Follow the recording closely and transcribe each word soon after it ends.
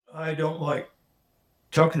I don't like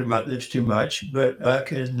talking about this too much, but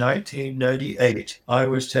back in 1998, I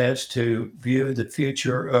was tasked to view the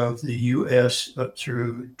future of the U.S. up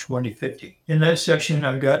through 2050. In that section,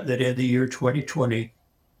 I got that in the year 2020,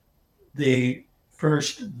 the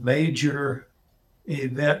first major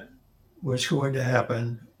event was going to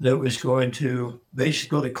happen that was going to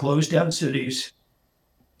basically close down cities,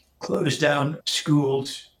 close down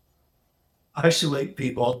schools, isolate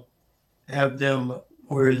people, have them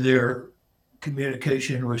where their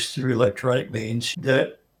communication was through electronic means,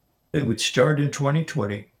 that it would start in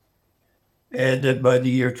 2020. And that by the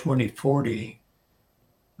year 2040,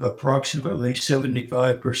 approximately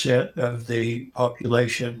 75% of the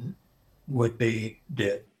population would be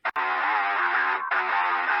dead.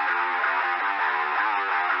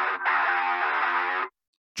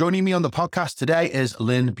 Joining me on the podcast today is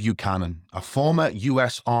Lynn Buchanan, a former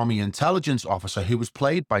U.S. Army intelligence officer who was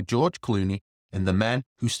played by George Clooney in The Men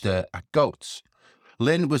Who Stare at Goats.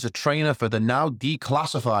 Lynn was a trainer for the now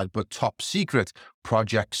declassified but top secret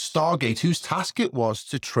Project Stargate, whose task it was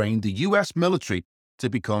to train the U.S. military to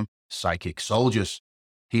become psychic soldiers.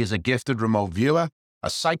 He is a gifted remote viewer, a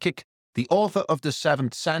psychic, the author of The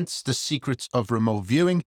Seventh Sense, The Secrets of Remote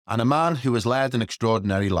Viewing, and a man who has led an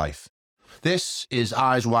extraordinary life. This is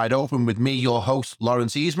Eyes Wide Open with me, your host,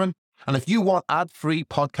 Lawrence Easman. And if you want ad-free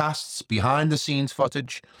podcasts, behind-the-scenes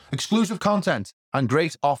footage, exclusive content, and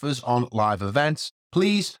great offers on live events,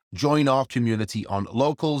 please join our community on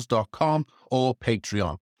locals.com or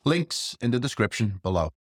Patreon. Links in the description below.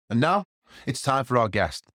 And now, it's time for our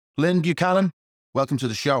guest. Lynn Buchanan, welcome to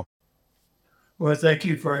the show. Well, thank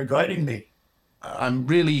you for inviting me. I've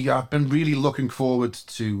been really looking forward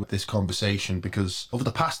to this conversation because over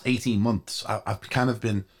the past 18 months, I've kind of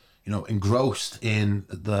been, engrossed in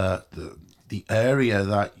the area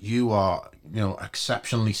that you are,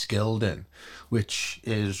 exceptionally skilled in, which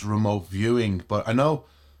is remote viewing. But I know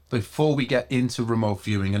before we get into remote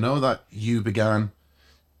viewing, I know that you began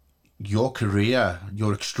your career,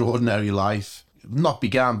 your extraordinary life, not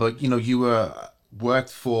began, but, you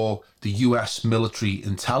worked for the U.S. military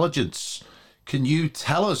intelligence. Can you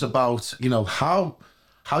tell us about, how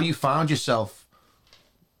you found yourself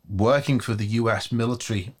working for the U.S.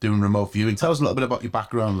 military doing remote viewing? Tell us a little bit about your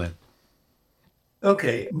background, Lynn.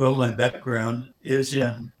 Okay, well, my background is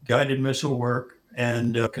in guided missile work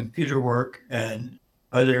and computer work and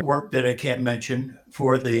other work that I can't mention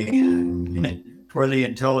for the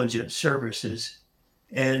intelligence services.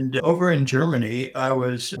 And over in Germany, I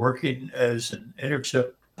was working as an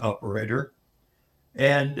intercept operator.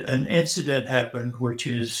 And an incident happened, which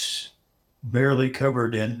is barely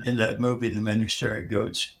covered in that movie, The Men Who Stare at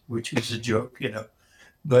Goats, which is a joke,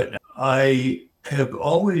 But I have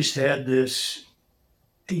always had this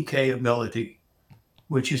TK ability,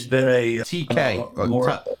 which has been a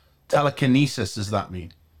TK, telekinesis, does that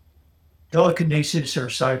mean? Telekinesis or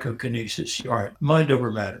psychokinesis, all right, mind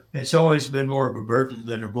over matter. It's always been more of a burden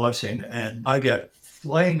than a blessing. And I got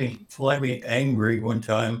flaming angry one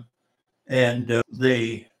time. And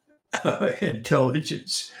the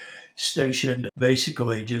intelligence station,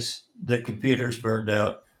 basically just the computers burned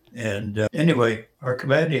out. And anyway, our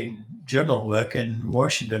commanding general back in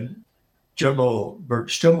Washington, General Bert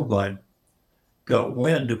Stimmelbein, got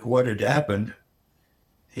wind of what had happened.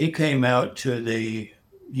 He came out to the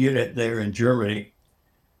unit there in Germany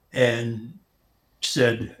and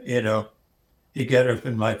said, he got up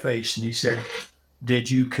in my face and he said, "Did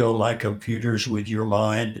you kill my computers with your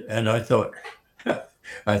mind?" And I thought,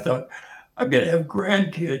 I'm going to have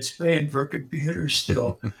grandkids paying for computers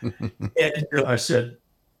still. And I said,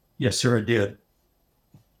 "Yes, sir, I did."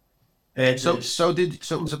 And so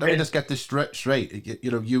let me just get this straight.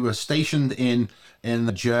 You were stationed in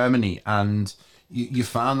Germany, and you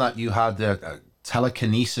found that you had the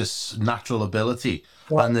telekinesis natural ability,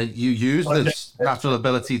 and that you used this natural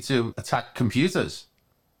ability to attack computers.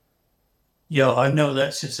 Yeah, I know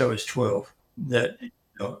that since I was 12.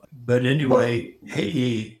 But anyway,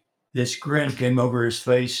 this grin came over his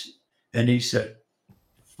face, and he said,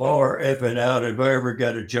 "Far effing out if I ever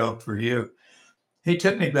got a job for you." He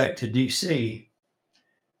took me back to D.C.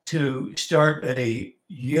 to start a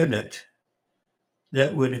unit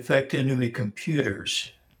that would affect enemy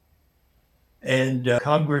computers. And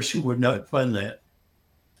Congress would not fund that.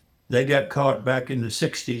 They got caught back in the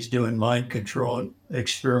 60s doing mind control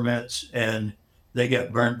experiments, and they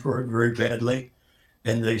got burned for it very badly.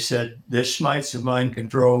 And they said, "This smites of mind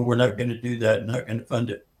control. We're not going to do that, not going to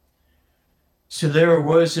fund it." So there I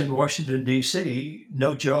was in Washington, D.C.,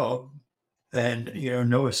 no job and,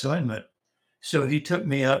 no assignment. So he took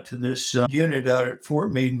me out to this unit out at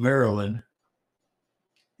Fort Meade, Maryland,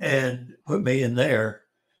 and put me in there.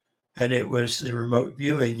 and it was the remote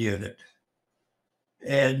viewing unit.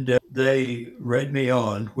 And they read me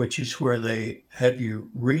on, which is where they have you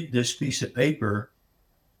read this piece of paper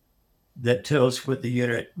that tells what the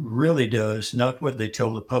unit really does, not what they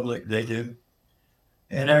tell the public they do.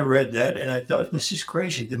 And I read that and I thought, this is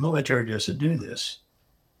crazy. The military doesn't do this.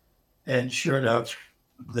 And sure enough,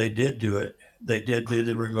 they did do it. They did do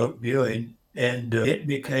the remote viewing, and it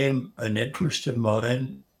became an interest of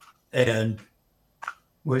mine and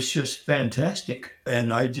was just fantastic.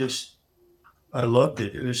 And I loved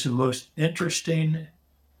it. It was the most interesting,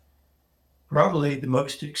 probably the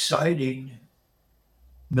most exciting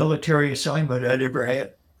military assignment I'd ever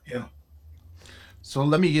had. Yeah. So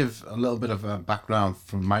let me give a little bit of a background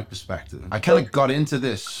from my perspective. I kind of got into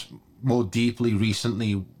this more deeply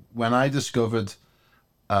recently when I discovered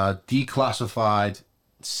a declassified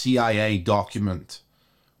CIA document,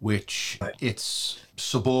 which it's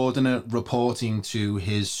subordinate reporting to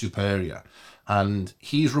his superior. And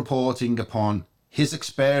he's reporting upon his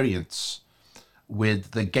experience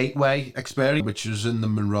with the Gateway experience, which was in the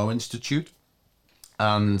Monroe Institute.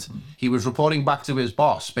 And he was reporting back to his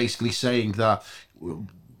boss, basically saying that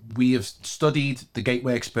we have studied the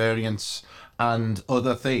Gateway experience and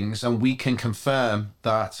other things, and we can confirm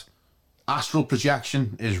that astral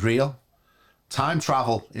projection is real, time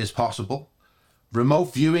travel is possible,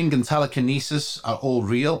 remote viewing and telekinesis are all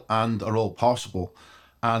real and are all possible.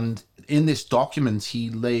 And in this document,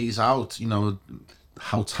 he lays out,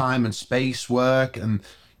 how time and space work and,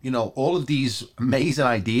 all of these amazing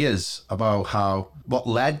ideas about what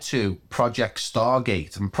led to Project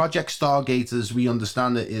Stargate. And Project Stargate, as we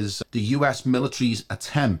understand it, is the US military's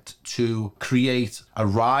attempt to create a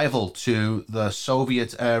rival to the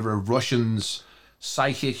Soviet era Russians'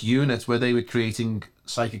 psychic unit where they were creating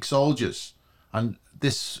psychic soldiers. And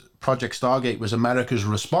this Project Stargate was America's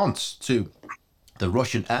response to the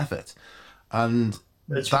Russian effort. And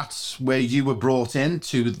that's where you were brought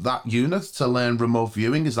into that unit to learn remote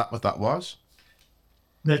viewing. Is that what that was?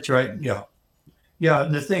 That's right. Yeah. Yeah.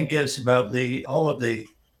 And the thing is about all of the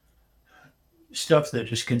stuff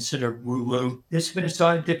that is considered woo-woo, it's been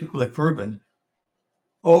scientifically proven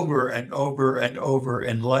over and over and over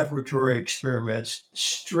in laboratory experiments,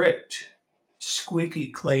 strict, squeaky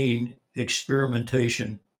clean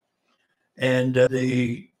experimentation. And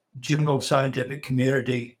the general scientific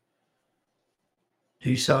community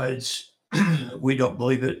decides we don't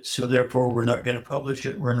believe it, so therefore we're not going to publish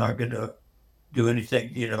it. We're not going to do anything.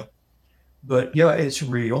 But yeah, it's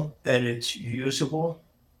real and it's usable.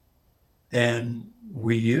 And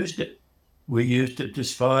we used it. We used it to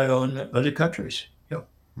spy on other countries. Yeah.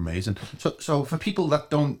 Amazing. So for people that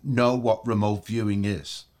don't know what remote viewing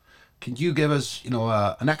is, can you give us,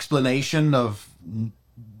 an explanation of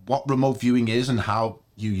what remote viewing is and how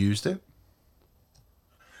you used it?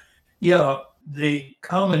 Yeah. The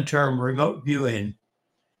common term remote viewing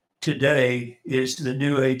today is the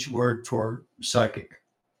new age word for psychic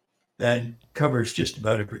and covers just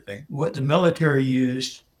about everything. What the military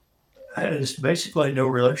used has basically no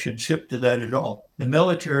relationship to that at all. The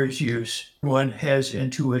military's use, one has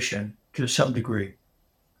intuition to some degree.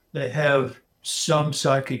 They have some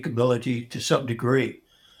psychic ability to some degree,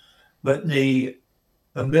 but the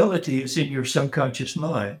ability is in your subconscious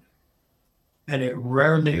mind, and it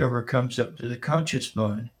rarely ever comes up to the conscious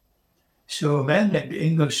mind. So a man named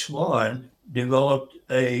Ingo Swann developed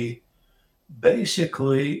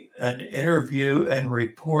basically an interview and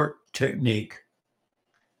report technique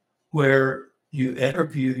where you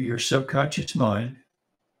interview your subconscious mind,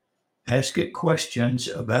 ask it questions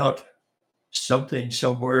about something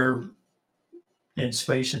somewhere in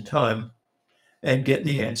space and time, and get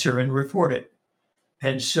the answer and report it.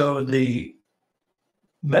 And so the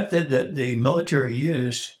method that the military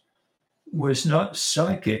used was not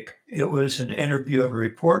psychic. It was an interview and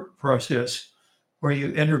report process where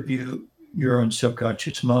you interview your own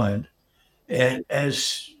subconscious mind. And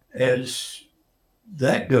as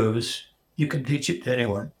that goes, you can teach it to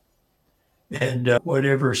anyone. And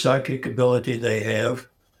whatever psychic ability they have,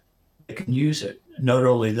 they can use it. Not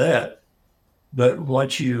only that, but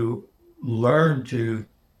once you learn to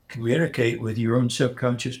communicate with your own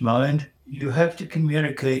subconscious mind, you have to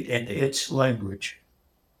communicate in its language.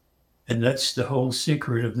 And that's the whole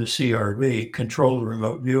secret of the CRV, controlled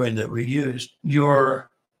remote viewing, that we used.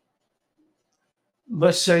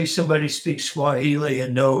 Let's say somebody speaks Swahili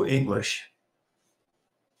and no English.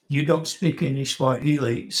 You don't speak any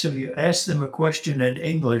Swahili, so you ask them a question in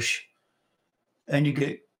English and you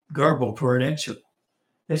get garbled for an answer.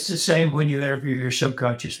 It's the same when you interview your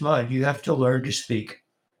subconscious mind. You have to learn to speak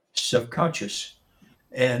subconscious.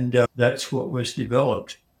 And that's what was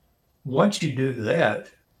developed. Once you do that,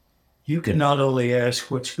 you can not only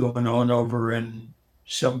ask what's going on over in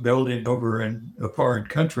some building over in a foreign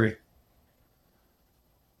country,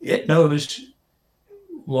 it knows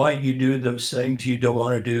why you do those things you don't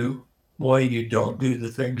want to do, why you don't do the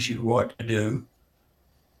things you want to do.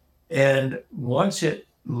 And once it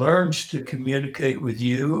learns to communicate with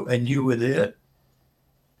you and you with it,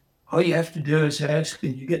 all you have to do is ask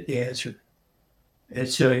and you get the answer.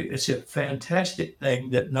 It's a fantastic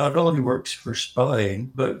thing that not only works for spying,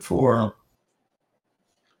 but for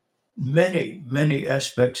many, many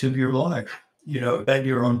aspects of your life, and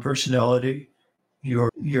your own personality, your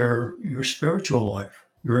spiritual life,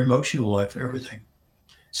 your emotional life, everything.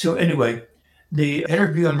 So anyway, the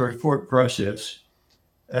interview and report process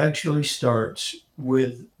actually starts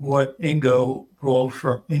with what Ingo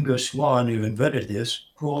Swan, who invented this,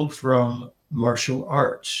 pulled from martial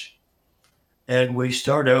arts. And we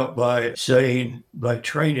start out by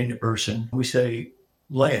training a person, we say,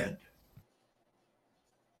 land.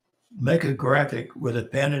 Make a graphic with a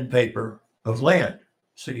pen and paper of land.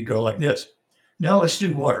 So you go like this. Now let's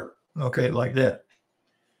do water. Okay, like that.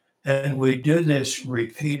 And we do this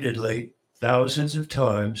repeatedly, thousands of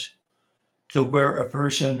times, to where a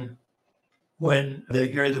person, when they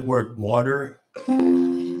hear the word water,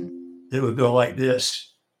 they would go like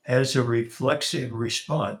this as a reflexive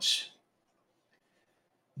response.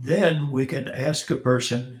 Then we can ask a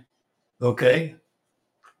person, okay,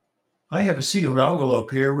 I have a sealed envelope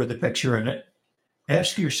here with a picture in it.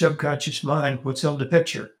 Ask your subconscious mind what's on the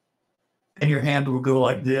picture. And your hand will go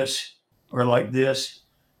like this or like this.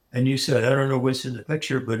 And you said, I don't know what's in the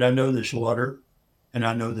picture, but I know there's water and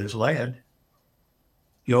I know there's land.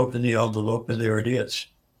 You open the envelope and there it is,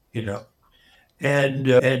 you know.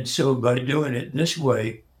 And so by doing it this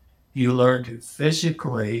way, you learn to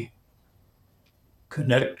physically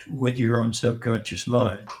connect with your own subconscious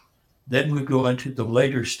mind. Then we go into the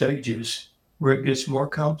later stages where it gets more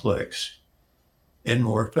complex and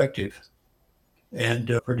more effective.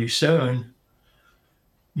 And pretty soon,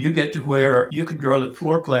 you get to where you can draw the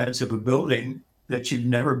floor plans of a building that you've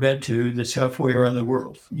never been to that's halfway around the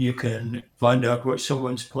world. You can find out what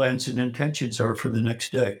someone's plans and intentions are for the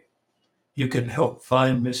next day. You can help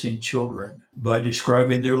find missing children by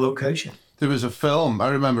describing their location. There was a film. I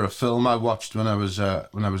remember a film I watched when I was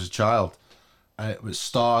a child. It was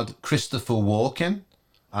starred Christopher Walken,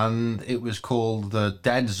 and it was called The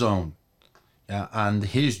Dead Zone. Yeah, and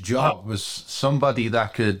his job was somebody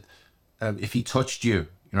that could, if he touched you,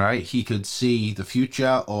 right, he could see the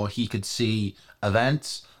future or he could see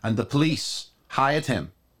events. And the police hired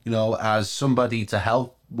him, as somebody to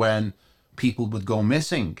help when people would go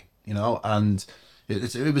missing, and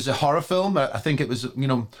it was a horror film. I think it was,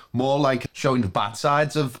 more like showing the bad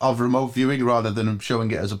sides of remote viewing rather than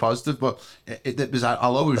showing it as a positive. But it was,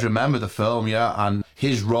 I'll always remember the film, yeah. And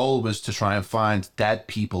his role was to try and find dead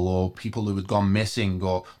people or people who had gone missing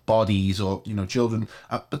or bodies or, children.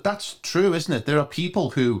 But that's true, isn't it? There are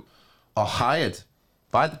people who are hired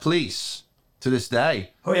by the police to this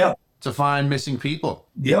day. Oh, yeah. To find missing people.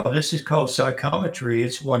 Yeah, this is called psychometry.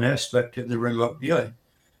 It's one aspect of the remote viewing.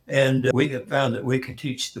 And we have found that we can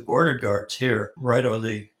teach the border guards here, right on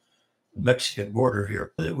the Mexican border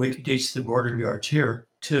here, that we can teach the border guards here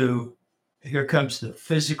here comes the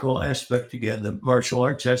physical aspect again, the martial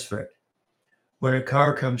arts aspect. When a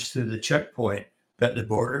car comes through the checkpoint at the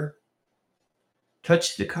border,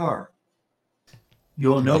 touch the car.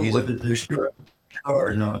 You'll know whether there's a car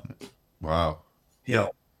or not. Wow. Yeah.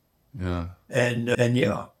 Yeah. And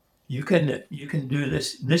yeah, you can do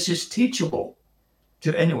this. This is teachable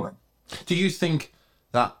to anyone. Do you think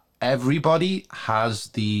that everybody has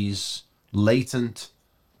these latent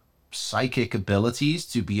psychic abilities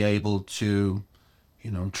to be able to,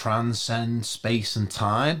 transcend space and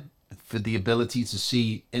time, for the ability to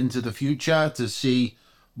see into the future, to see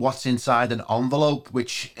what's inside an envelope,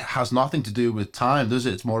 which has nothing to do with time, does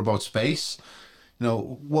it? It's more about space.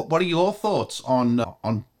 What are your thoughts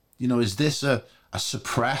on, is this a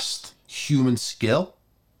suppressed human skill?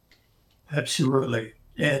 Absolutely.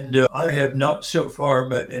 And I have not so far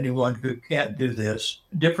met anyone who can't do this.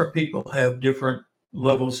 Different people have different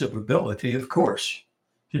levels of ability, of course,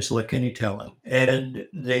 just like any talent. And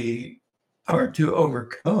the part to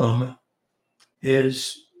overcome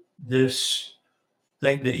is this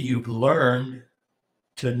thing that you've learned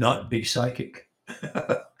to not be psychic.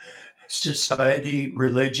 Society,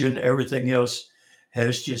 religion, everything else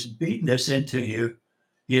has just beaten this into you.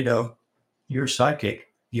 You're psychic.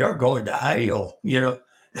 You're going to hell,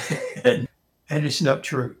 and it's not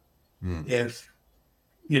true. If,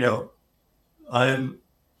 I'm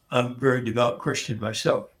a very devout Christian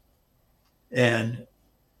myself. And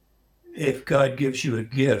if God gives you a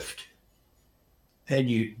gift and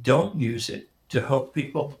you don't use it to help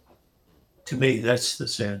people, to me, that's the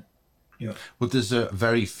sin. Well, there's a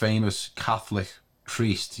very famous Catholic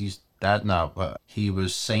priest. He's dead now, but he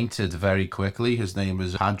was sainted very quickly. His name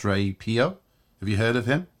was Padre Pio. Have you heard of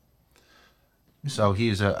him? So he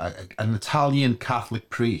is an Italian Catholic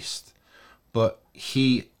priest, but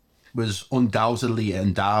he was undoubtedly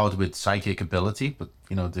endowed with psychic ability, but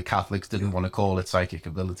the Catholics didn't want to call it psychic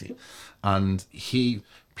ability. And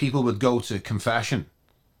people would go to confession,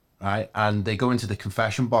 right? And they go into the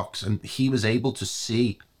confession box, and he was able to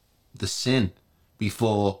see the sin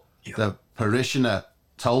before the parishioner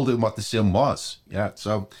told him what the sin was. Yeah.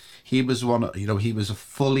 So he was he was a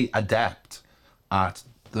fully adept at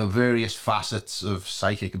the various facets of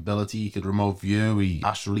psychic ability. He could remote view, he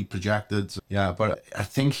astrally projected. Yeah, but I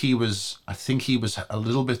think he was a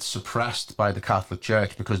little bit suppressed by the Catholic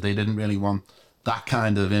Church because they didn't really want that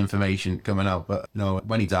kind of information coming out. But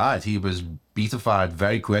when he died, he was beatified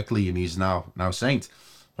very quickly, and he's now saint.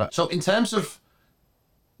 But so in terms of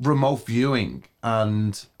remote viewing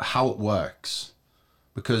and how it works,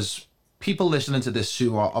 because people listening to this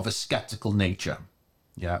who are of a skeptical nature,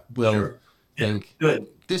 will think,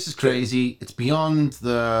 this is crazy. It's beyond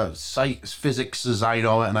the physics as I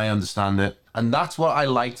know it and I understand it. And that's what I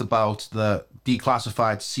liked about the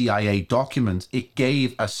declassified CIA document. It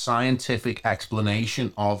gave a scientific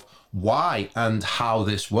explanation of why and how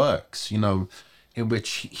this works, in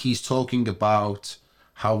which he's talking about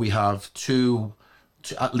how we have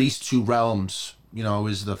at least two realms,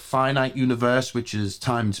 is the finite universe, which is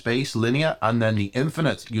time and space, linear, and then the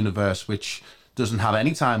infinite universe, which doesn't have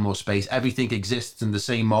any time or space. Everything exists in the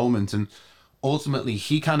same moment. And ultimately,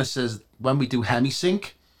 he kind of says when we do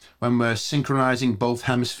hemisync, when we're synchronizing both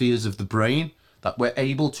hemispheres of the brain, that we're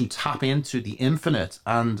able to tap into the infinite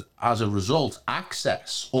and as a result,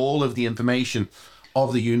 access all of the information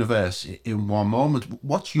of the universe in one moment.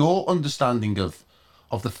 What's your understanding of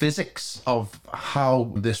the physics of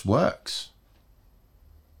how this works?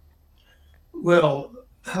 Well,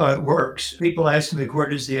 how it works. People ask me, where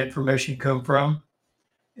does the information come from?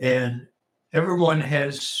 And everyone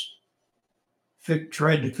has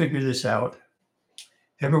tried to figure this out.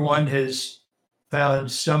 Everyone has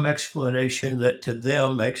found some explanation that to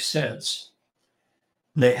them makes sense.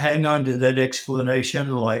 They hang on to that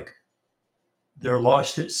explanation like they're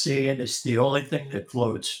lost at sea and it's the only thing that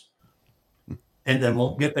floats. And they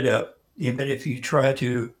won't give it up, even if you try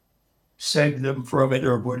to save them from it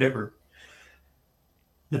or whatever.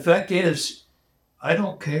 The fact is, I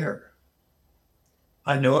don't care.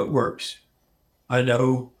 I know it works. I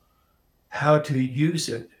know how to use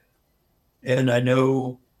it. And I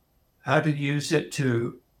know how to use it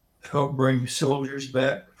to help bring soldiers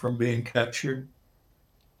back from being captured,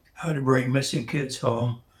 how to bring missing kids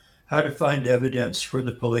home, how to find evidence for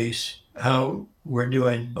the police, how we're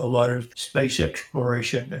doing a lot of space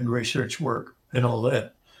exploration and research work and all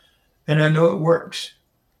that. And I know it works.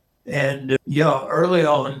 And early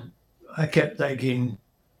on, I kept thinking,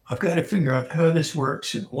 I've got to figure out how this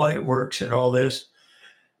works and why it works and all this.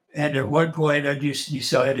 And at one point, I just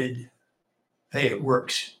decided, hey, it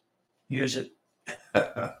works. Use it.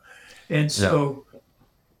 And so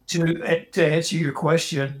to answer your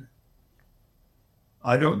question,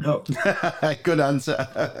 I don't know. Good answer.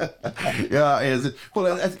 Yeah, it is.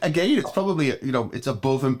 Well, again, it's probably, it's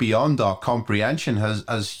above and beyond our comprehension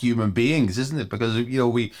as human beings, isn't it? Because,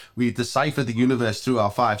 we decipher the universe through our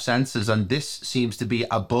five senses, and this seems to be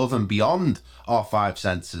above and beyond our five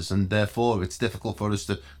senses, and therefore it's difficult for us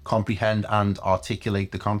to comprehend and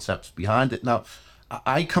articulate the concepts behind it. Now,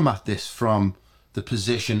 I come at this from the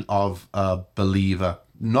position of a believer,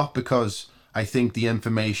 not because I think the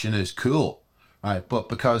information is cool, right, but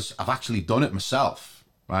because I've actually done it myself,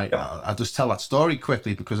 right? Yeah. I'll just tell that story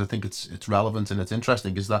quickly because I think it's relevant and it's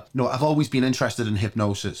interesting. Is that I've always been interested in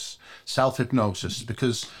hypnosis, self-hypnosis,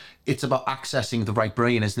 because it's about accessing the right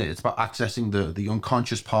brain, isn't it? It's about accessing the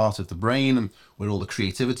unconscious part of the brain and where all the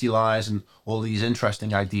creativity lies, and all these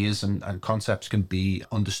interesting ideas and concepts can be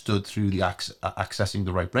understood through the accessing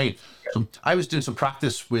the right brain. So I was doing some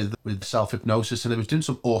practice with self-hypnosis, and I was doing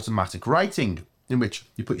some automatic writing in which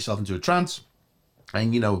you put yourself into a trance,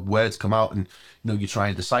 and words come out, and you try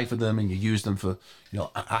and decipher them, and you use them for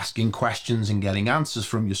asking questions and getting answers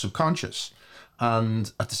from your subconscious.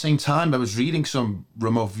 And at the same time, I was reading some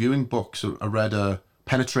remote viewing books. I read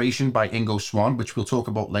Penetration by Ingo Swann, which we'll talk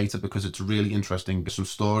about later because it's really interesting. Some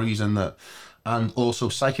stories in there, and also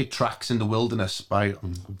Psychic Tracks in the Wilderness by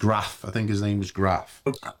Graff. I think his name is Graff.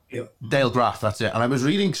 Yeah. Dale Graff, that's it. And I was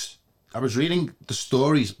reading the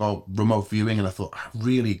stories about remote viewing, and I thought, I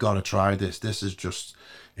really got to try this. This is just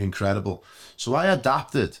incredible. So I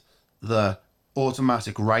adapted the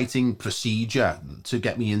automatic writing procedure to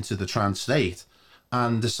get me into the trance state,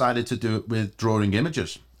 and decided to do it with drawing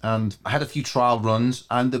images. And I had a few trial runs,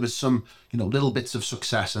 and there was some, little bits of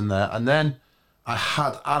success in there. And then I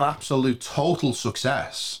had an absolute total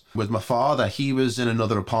success with my father. He was in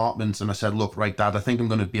another apartment, and I said, look, right, Dad, I think I'm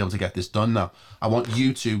going to be able to get this done now. I want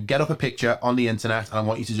you to get up a picture on the internet, and I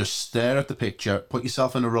want you to just stare at the picture, put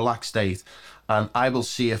yourself in a relaxed state, and I will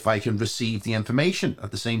see if I can receive the information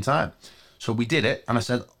at the same time. So we did it, and I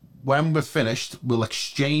said, when we're finished, we'll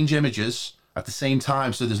exchange images at the same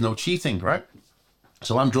time so there's no cheating, right?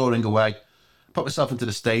 So I'm drawing away, put myself into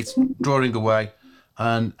the state, drawing away,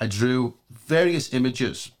 and I drew various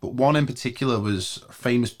images, but one in particular was a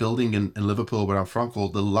famous building in Liverpool where I'm from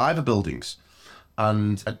called the Liver Buildings.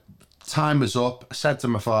 And time was up. I said to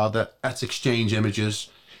my father, let's exchange images.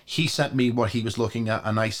 He sent me what he was looking at,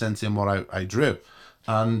 and I sent him what I drew.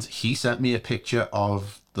 And he sent me a picture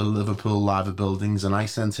of the Liverpool Liver Buildings, and I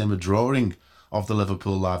sent him a drawing of the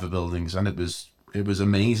Liverpool Liver Buildings, and it was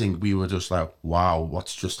amazing. We were just like, wow,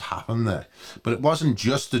 what's just happened there? But it wasn't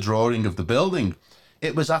just the drawing of the building.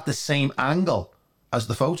 It was at the same angle as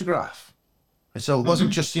the photograph. So it wasn't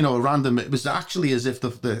just, a random, it was actually as if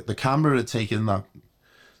the camera had taken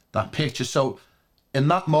that picture. So in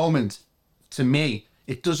that moment, to me,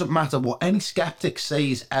 it doesn't matter what any skeptic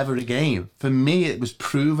says ever again. For me, it was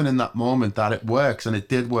proven in that moment that it works, and it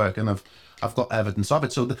did work, and I've got evidence of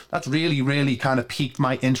it. So that's really, really kind of piqued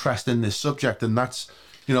my interest in this subject, and that's,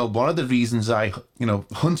 one of the reasons I,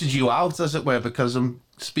 hunted you out, as it were, because I'm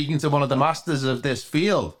speaking to one of the masters of this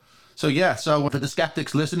field. So yeah, so for the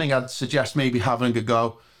skeptics listening, I'd suggest maybe having a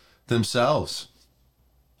go themselves.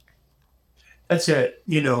 That's it.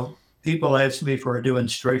 People ask me for a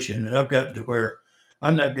demonstration, and I've gotten to where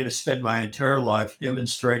I'm not going to spend my entire life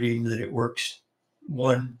demonstrating that it works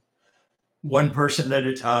one person at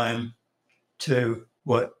a time to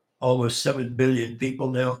almost 7 billion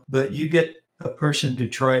people now. But you get a person to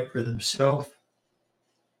try it for themselves,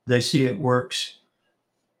 they see it works.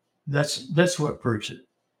 That's what proves it.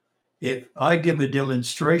 If I give a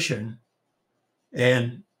demonstration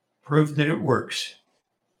and prove that it works,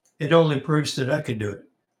 it only proves that I can do it.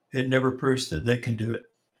 It never proves that they can do it.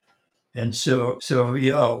 And so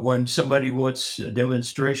yeah, when somebody wants a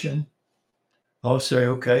demonstration, I'll say,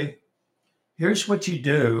 okay, here's what you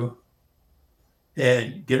do,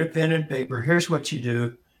 and get a pen and paper. Here's what you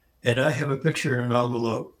do, and I have a picture in an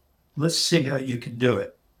envelope. Let's see how you can do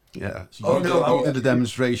it. Yeah. So Oh no, you did the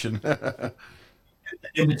demonstration.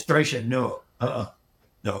 demonstration. No,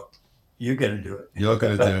 no, you got to do it. You're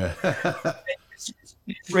going to do it.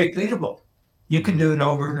 It's repeatable. You can do it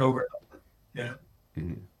over and over. Yeah.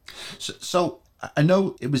 So I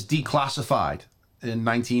know it was declassified in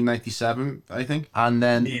 1997, I think. And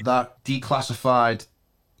then that declassified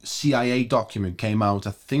CIA document came out,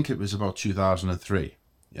 I think it was about 2003.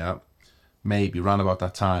 Yeah, maybe around about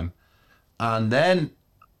that time. And then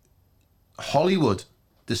Hollywood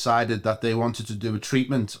decided that they wanted to do a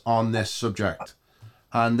treatment on this subject.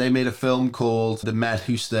 And they made a film called The Men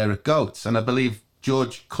Who Stare at Goats. And I believe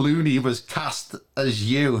George Clooney was cast as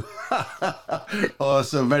you.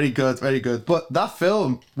 Awesome. Very good. Very good. But that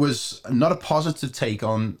film was not a positive take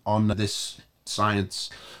on this science,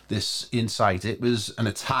 this insight. It was an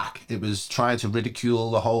attack. It was trying to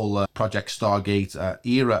ridicule the whole Project Stargate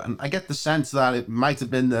era. And I get the sense that it might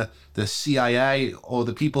have been the CIA or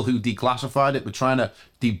the people who declassified it were trying to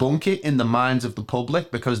debunk it in the minds of the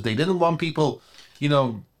public, because they didn't want people,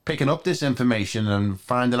 picking up this information and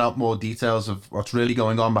finding out more details of what's really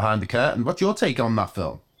going on behind the curtain. What's your take on that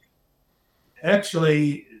film?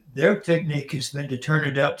 Actually, their technique has been to turn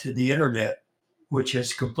it out to the internet, which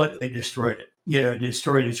has completely destroyed it.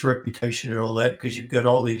 Destroyed its reputation and all that, because you've got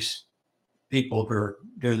all these people who are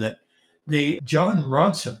doing that. The John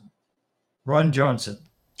Ronson,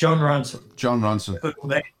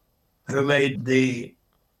 who made the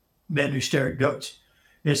Men Who Stare at Goats,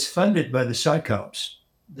 is funded by the psychops,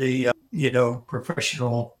 the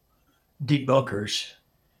professional debunkers,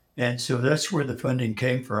 and so that's where the funding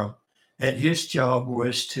came from. And his job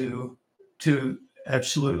was to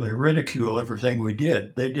absolutely ridicule everything we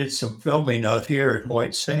did. They did some filming out here at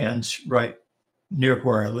White Sands, right near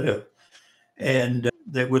where I live, and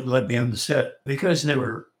they wouldn't let me on the set because they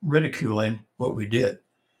were ridiculing what we did.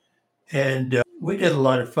 And we did a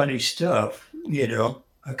lot of funny stuff.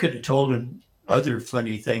 I could have told him other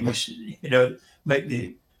funny things, make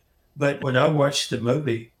me. But when I watched the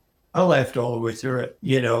movie, I laughed all the way through it.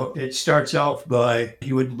 It starts off by,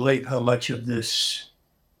 you wouldn't believe how much of this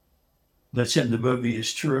that's in the movie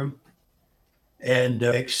is true. And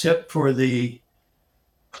except for the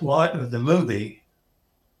plot of the movie,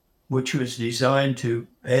 which was designed to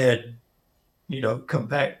add,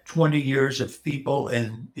 compact 20 years of people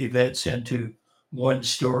and events into one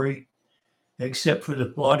story, except for the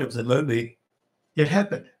plot of the movie. It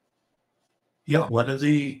happened. Yeah,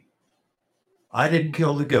 I didn't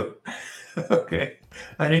kill the goat. Okay.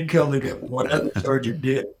 I didn't kill the goat. One other sergeant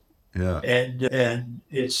did. Yeah. And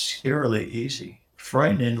it's scarily easy,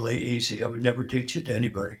 frighteningly easy. I would never teach it to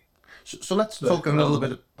anybody. So let's talk a little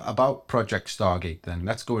bit about Project Stargate then.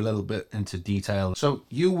 Let's go a little bit into detail. So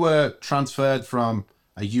you were transferred from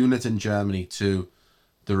a unit in Germany to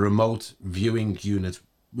the remote viewing unit.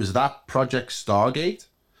 Was that Project Stargate?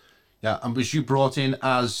 Yeah, and was you brought in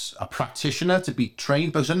as a practitioner to be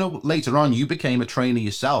trained? Because I know later on you became a trainer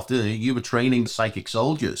yourself, didn't you? You were training psychic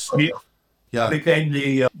soldiers. Yeah. Yeah. I became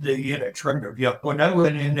the unit trainer. Yeah. When I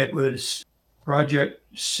went in, it was Project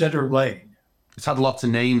Center Lane. It's had lots of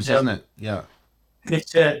names, hasn't it? Yeah. It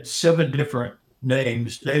had 7 different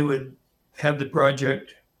names. They would have the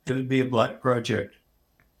project. It would be a black project.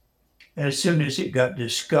 And as soon as it got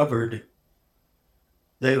discovered,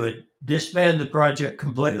 they would disband the project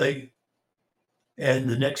completely. And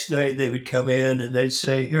the next day they would come in and they'd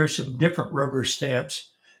say, here's some different rubber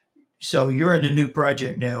stamps. So you're in a new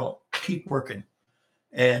project now. Keep working.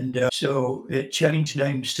 And so it changed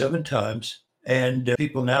names 7 times. And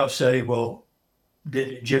people now say, well, did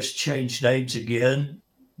it just change names again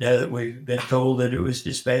now that we've been told that it was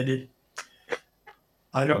disbanded?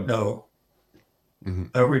 I don't know. Mm-hmm.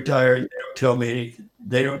 I retired.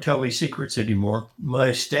 They don't tell me secrets anymore.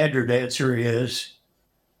 My standard answer is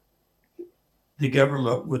the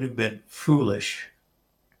government would have been foolish,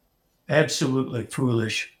 absolutely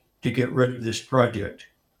foolish, to get rid of this project.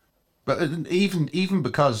 But even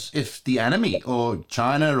because if the enemy or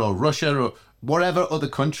China or Russia or whatever other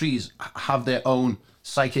countries have their own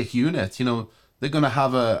psychic unit, they're going to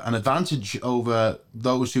have an advantage over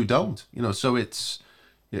those who don't. So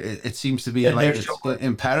it seems to be like it's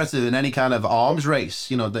imperative in any kind of arms race,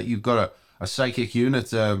 that you've got a psychic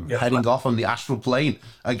unit heading off on the astral plane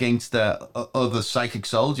against other psychic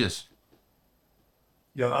soldiers.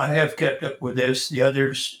 I have kept up with this. The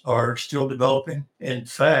others are still developing. In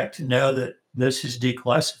fact, now that this is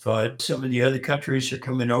declassified, some of the other countries are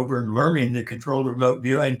coming over and learning the controlled remote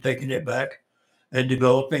viewing, taking it back and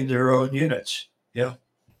developing their own units. Yeah.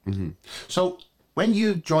 Mm-hmm. So when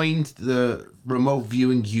you joined the remote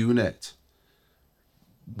viewing unit,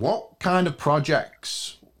 what kind of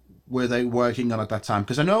projects were they working on at that time?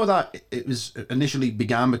 Because I know that it was initially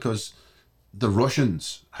began because the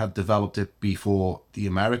Russians had developed it before the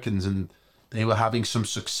Americans, and they were having some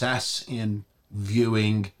success in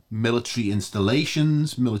viewing military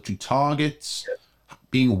installations, military targets,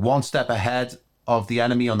 being one step ahead of the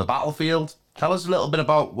enemy on the battlefield. Tell us a little bit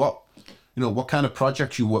about what kind of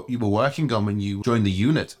projects you were working on when you joined the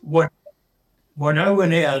unit. When I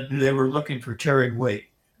went in, they were looking for Terry Waite,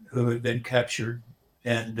 who had been captured.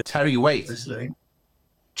 And Terry Waite.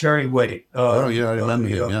 Terry Waite. I remember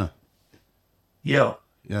him. Yeah. Yeah.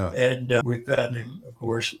 Yeah. And we found him, of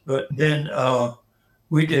course. But then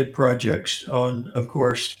we did projects on, of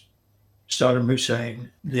course, Saddam Hussein,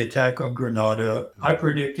 the attack on Grenada. I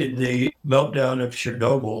predicted the meltdown of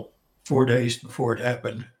Chernobyl 4 days before it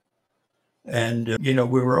happened. And, we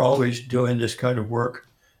were always doing this kind of work.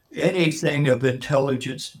 Anything of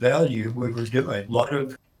intelligence value we were doing. A lot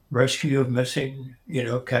of rescue of missing,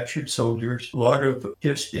 captured soldiers. A lot of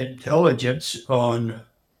just intelligence on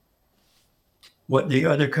what the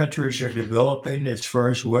other countries are developing as far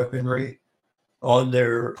as weaponry, on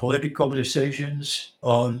their political decisions,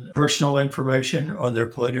 on personal information, on their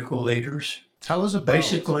political leaders. Tell us about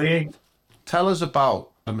Saddam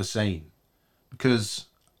Hussein, because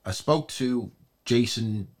I spoke to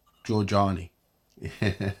Jason Georgiani.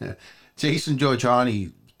 Jason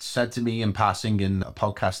Georgiani said to me in passing in a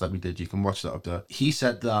podcast that we did, you can watch that up there. He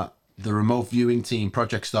said that the remote viewing team,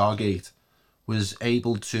 Project Stargate, was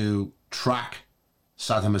able to track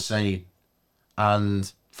Saddam Hussein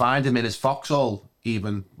and find him in his foxhole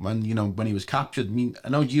even when he was captured. I mean, I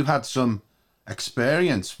know you had some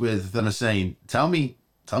experience with Saddam Hussein. Tell me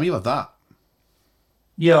about that.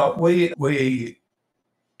 Yeah, we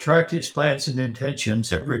tracked his plans and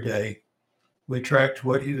intentions every day. We tracked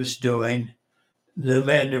what he was doing. The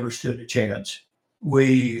man never stood a chance.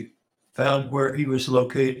 We found where he was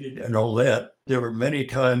located and all that. There were many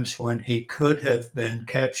times when he could have been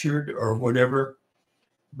captured or whatever,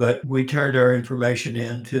 but we turned our information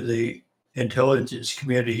in to the intelligence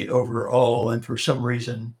community overall, and for some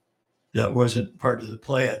reason, that wasn't part of the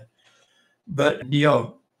plan. But,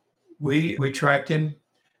 we tracked him.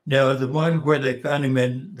 Now, the one where they found him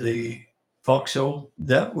in the foxhole,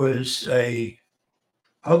 that was a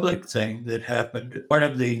public thing that happened. One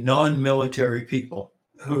of the non-military people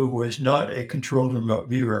who was not a controlled remote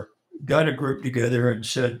viewer got a group together and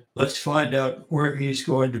said, let's find out where he's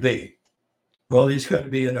going to be. Well, he's going to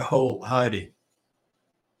be in a hole hiding.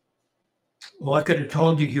 Well, I could have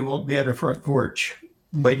told you he won't be at a front porch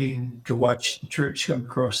waiting to watch the troops come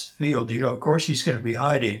across the field. Of course he's going to be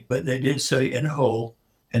hiding, but they did say in a hole,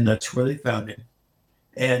 and that's where they found him.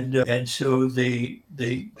 And so the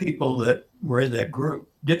people that were in that group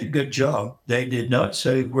did a good job. They did not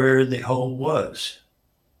say where the hole was,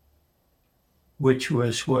 which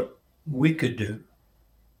was what we could do.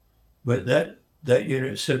 But that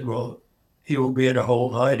unit said, well, he will be in a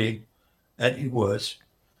hole hiding, and he was.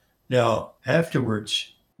 Now,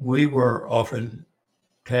 afterwards, we were often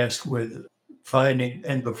tasked with finding,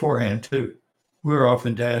 and beforehand too, we were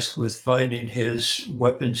often tasked with finding his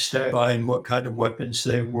weapon stack, find what kind of weapons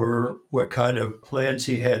they were, what kind of plans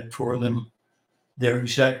he had for them, their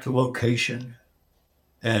exact location,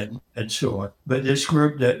 and so on. But this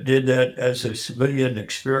group that did that as a civilian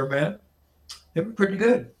experiment, they were pretty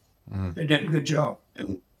good. They did a good job.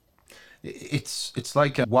 It's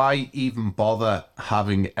like, why even bother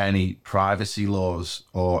having any privacy laws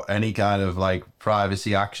or any kind of like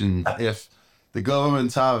privacy action if the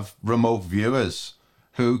government have remote viewers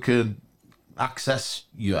who can access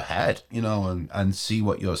your head, and see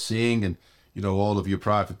what you're seeing, and all of your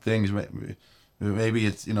private things. Maybe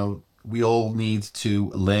it's, we all need to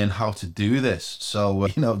learn how to do this. So,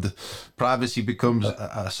 the privacy becomes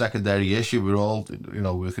a secondary issue. We're all,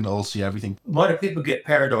 we can all see everything. A lot of people get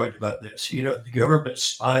paranoid about this. The government's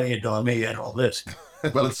spying on me and all this.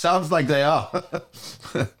 Well, it sounds like they are.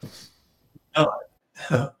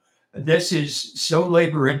 This is so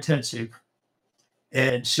labor intensive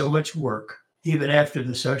and so much work, even after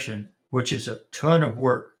the session, which is a ton of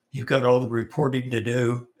work. You've got all the reporting to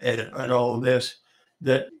do and all of this,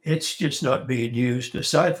 that it's just not being used.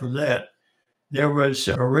 Aside from that, there was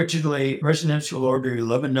originally Presidential Order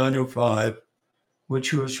 11905,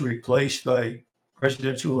 which was replaced by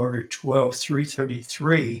Presidential Order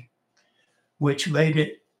 12333, which made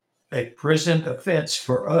it a prison offense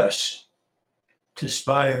for us to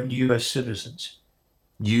spy on U.S. citizens.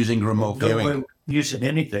 Using remote viewing. Using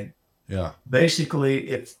anything. Yeah. Basically,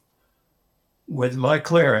 if with my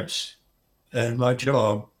clearance and my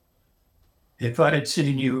job, if I had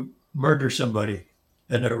seen you murder somebody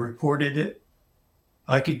and I reported it,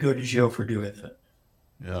 I could go to jail for doing that.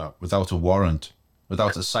 Yeah, without a warrant,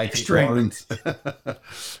 without a cited warrant.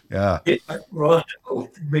 Yeah. Well,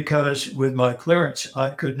 because with my clearance, I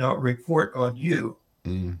could not report on you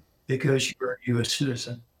because you're a U.S.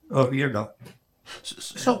 citizen. Oh, you're not.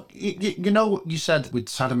 So, you said with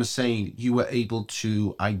Saddam Hussein, you were able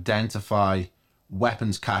to identify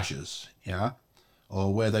weapons caches, yeah?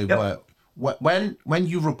 Or where they were. When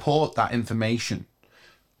you report that information,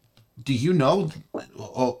 do you know,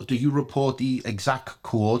 or do you report the exact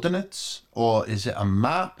coordinates, or is it a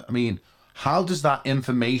map? I mean, how does that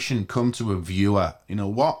information come to a viewer?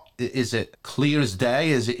 What is it? Clear as day?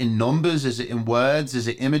 Is it in numbers? Is it in words? Is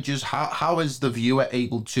it images? How is the viewer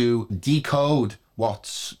able to decode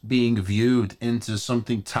what's being viewed into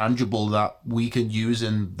something tangible that we can use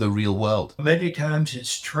in the real world? Many times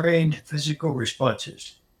it's trained physical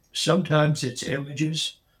responses. Sometimes it's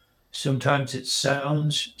images. Sometimes it's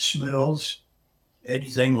sounds, smells,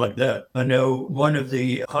 anything like that. I know one of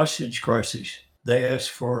the hostage crises, they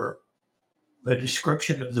asked for a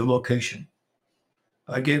description of the location.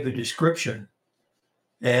 I gave a description,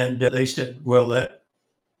 and they said, well, that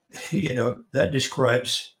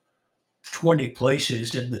describes 20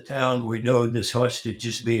 places in the town we know this hostage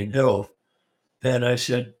is being held. And I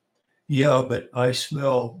said, yeah, but I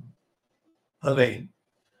smell,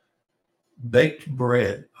 baked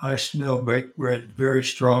bread. I smell baked bread very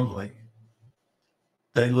strongly.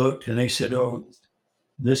 They looked and they said, oh,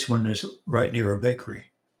 this one is right near a bakery.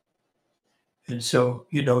 And so,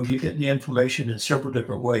 you get the information in several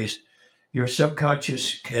different ways. Your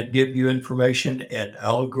subconscious can give you information and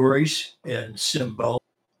allegories and symbols.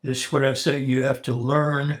 This is what I say, you have to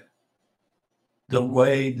learn the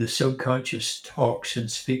way the subconscious talks and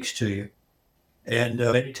speaks to you. And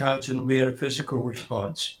many times it'll be in a physical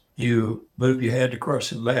response. You move your hand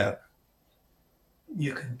across a map.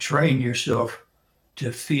 You can train yourself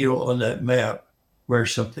to feel on that map where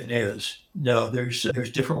something is. Now, there's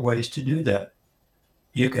different ways to do that.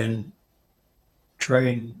 You can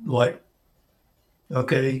train like,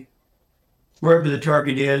 okay, wherever the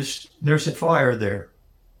target is, there's a fire there.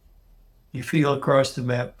 You feel across the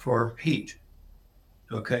map for heat.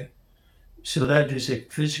 Okay. So that is a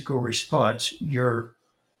physical response.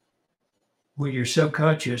 When your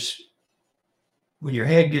subconscious when your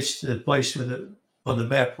hand gets to the place on the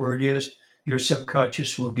map where it is, your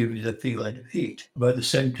subconscious will give you the feeling of heat. By the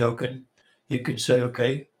same token, you can say,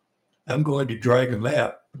 okay, I'm going to drag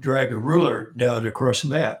a ruler down across the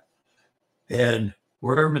map. And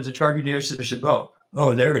wherever the target is, there's a bump.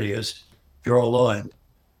 Oh, there it is. Draw a line.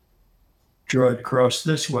 Draw it across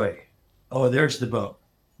this way. Oh, there's the bump.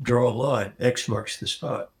 Draw a line. X marks the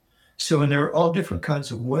spot. So, and there are all different kinds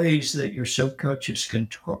of ways that your subconscious can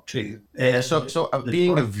talk to you. And So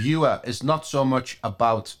being a viewer is not so much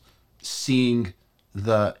about seeing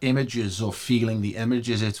the images or feeling the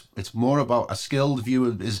images. It's more about a skilled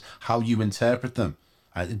viewer is how you interpret them.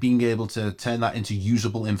 Being able to turn that into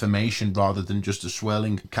usable information rather than just a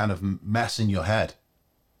swirling kind of mess in your head.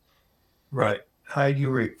 right. How you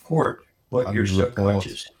report what your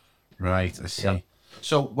subconscious. Right, I see. Yeah.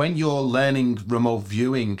 So when you're learning remote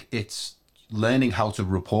viewing, it's learning how to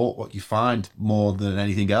report what you find more than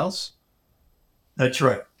anything else. That's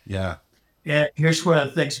right. Yeah. And here's one of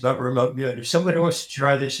the things about remote viewing. If somebody wants to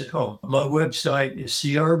try this at home, my website is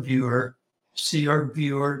crviewer.com.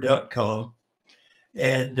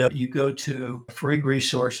 And you go to free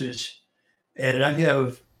resources, and I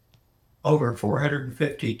have over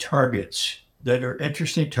 450 targets that are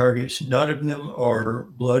interesting targets. None of them are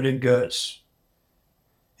blood and guts,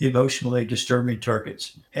 emotionally disturbing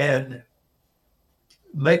targets. And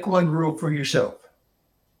make one rule for yourself.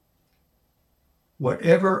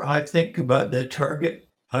 Whatever I think about that target,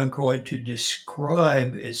 I'm going to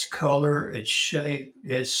describe its color, its shape,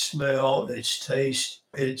 its smell, its taste,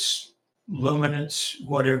 its luminance,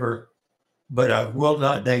 whatever, but I will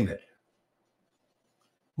not name it.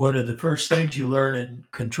 One of the first things you learn in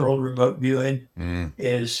controlled remote viewing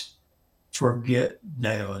is forget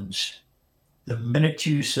nouns. The minute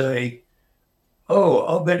you say, oh,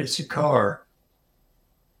 I'll bet it's a car.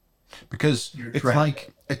 Because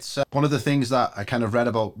it's one of the things that I kind of read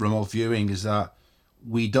about remote viewing is that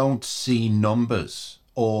we don't see numbers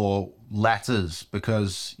or letters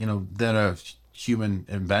because, they're a human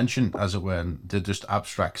invention, as it were, and they're just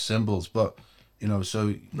abstract symbols. But,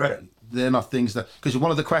 so Right. they're not things that, because one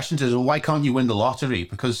of the questions is, well, why can't you win the lottery?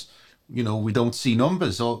 Because, we don't see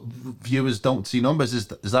numbers, or viewers don't see numbers. Is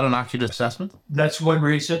that an accurate assessment? That's one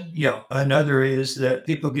reason. Yeah. Another is that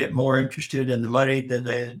people get more interested in the money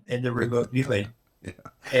than in the remote viewing. Yeah.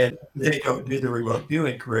 And they don't do the remote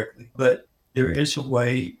viewing correctly. But there is a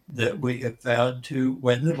way that we have found to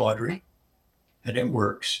win the lottery, and it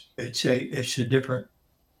works. It's a different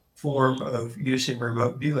form of using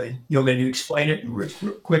remote viewing. You want me to explain it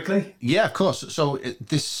quickly? Yeah, of course. So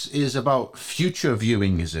this is about future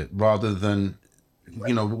viewing, is it? Rather than,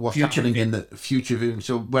 what's Future happening in the future viewing.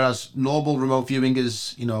 So whereas normal remote viewing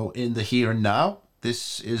is, in the here and now,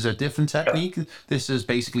 this is a different technique. This is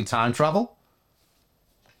basically time travel.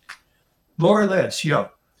 More or less, yeah.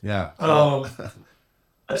 Yeah.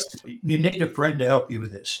 You need a friend to help you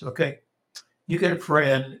with this, okay? You get a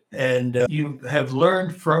friend and you have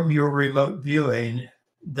learned from your remote viewing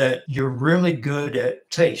that you're really good at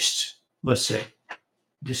taste, let's say,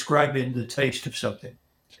 describing the taste of something.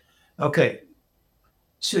 Okay,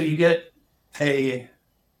 so you get a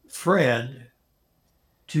friend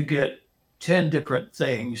to get 10 different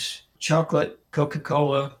things: chocolate,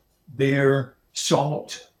 Coca-Cola, beer,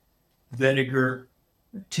 salt, vinegar,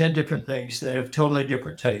 10 different things that have totally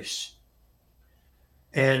different tastes.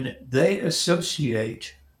 And they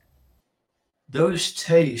associate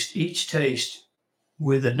each taste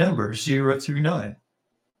with a number 0 through 9.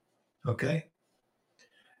 Okay.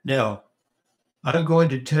 Now, I'm going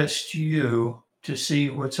to test you to see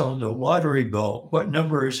what's on the lottery ball. What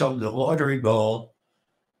number is on the lottery ball?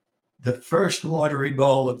 The first lottery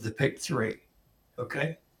ball of the pick 3.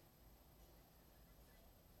 Okay.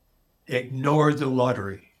 Ignore the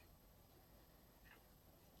lottery.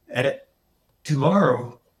 And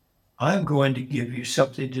tomorrow, I'm going to give you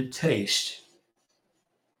something to taste.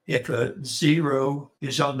 If a 0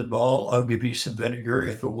 is on the ball, I'll give you some vinegar.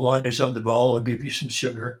 If a 1 is on the ball, I'll give you some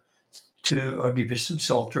sugar. 2, I'll give you some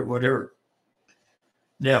salt or whatever.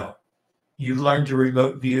 Now, you learned to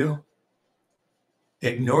remote view.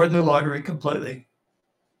 Ignore the lottery completely.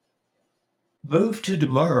 Move to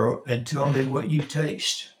tomorrow and tell me what you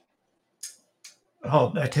taste.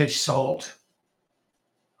 Oh, I taste salt.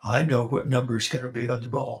 I know what number is going to be on the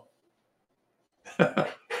ball.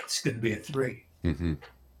 It's going to be a 3. Mm-hmm.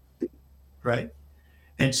 Right?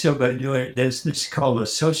 And so by doing it, there's this called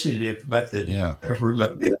associative method of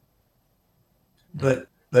remote viewing. But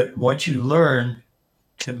once you learn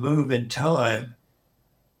to move in time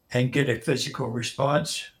and get a physical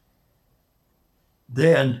response,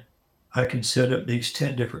 then I can set up these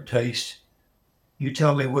 10 different tastes. You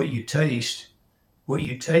tell me what you taste, what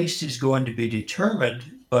you taste is going to be determined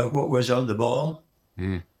by what was on the ball.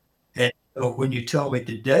 Mm. And so when you tell me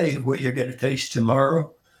today what you're going to taste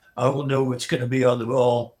tomorrow, I will know what's going to be on the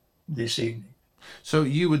ball this evening. So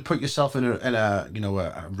you would put yourself in a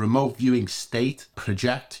a remote viewing state,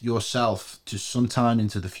 project yourself to some time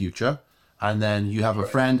into the future, and then you have a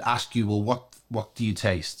Right. friend ask you, well, what do you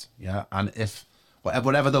taste? Yeah, and if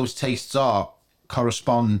whatever those tastes are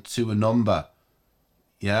correspond to a number,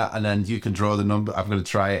 yeah, and then you can draw the number. I'm going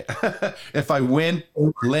to try it. If I win,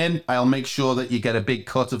 Lynn, I'll make sure that you get a big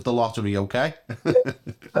cut of the lottery. Okay.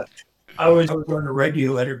 I was on a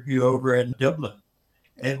radio interview over in Dublin,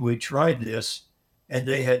 and we tried this, and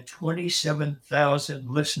they had 27,000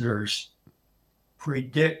 listeners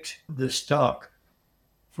predict the stock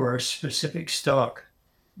for a specific stock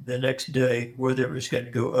the next day, whether it was going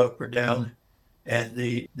to go up or down. And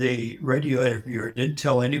the radio interviewer didn't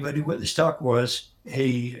tell anybody what the stock was.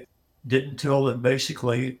 He didn't tell them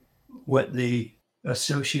basically what the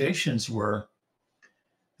associations were.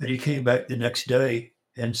 But he came back the next day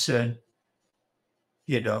and said,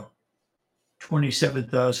 you know,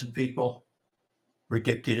 27,000 people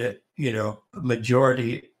predicted it. A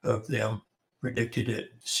majority of them predicted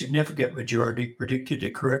it. Significant majority predicted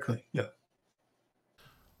it correctly. Yeah.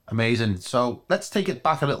 Amazing. So let's take it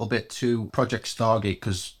back a little bit to Project Stargate,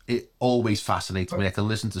 because it always fascinates me. I can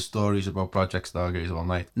listen to stories about Project Stargate all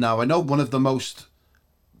night. Now, I know one of the most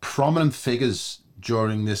prominent figures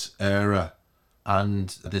during this era and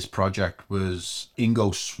this project was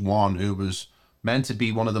Ingo Swann, who was meant to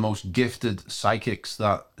be one of the most gifted psychics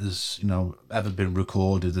that has, ever been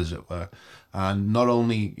recorded, as it were. And not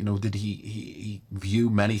only, did he view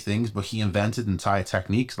many things, but he invented entire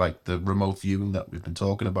techniques like the remote viewing that we've been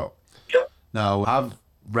talking about. Yeah. Now, I've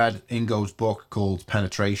read Ingo's book called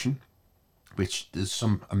Penetration, which there's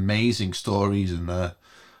some amazing stories in there.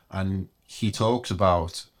 And he talks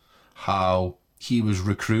about how he was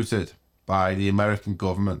recruited by the American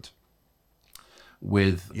government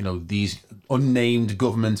with, these unnamed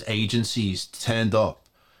government agencies turned up,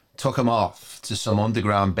 took him off to some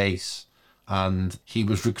underground base, and he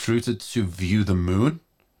was recruited to view the moon.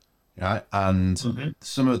 Right. And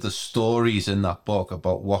some of the stories in that book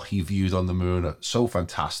about what he viewed on the moon are so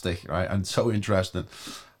fantastic, right? And so interesting.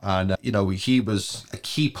 And, he was a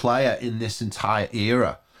key player in this entire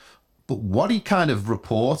era. But what he kind of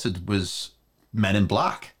reported was Men in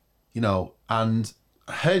Black, and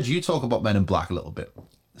I heard you talk about Men in Black a little bit.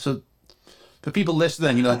 So for people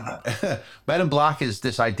listening, Men in Black is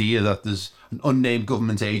this idea that there's an unnamed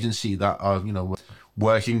government agency that are,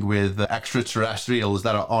 working with extraterrestrials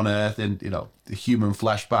that are on Earth in, the human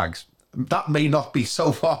flesh bags. That may not be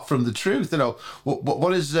so far from the truth.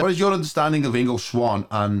 What is your understanding of Ingo Swann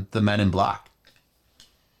and the Men in Black?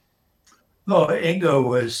 Well, Ingo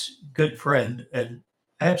was a good friend and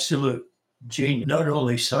absolute genius, not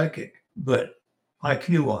only psychic, but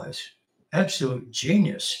IQ wise, absolute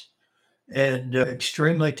genius and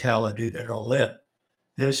extremely talented and all that.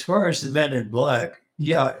 As far as the Men in Black,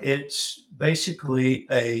 yeah, it's basically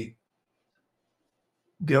a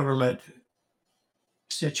government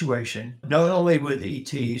situation, not only with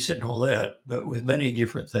ETs and all that, but with many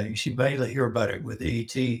different things. You mainly hear about it with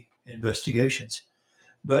ET investigations.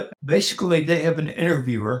 But basically, they have an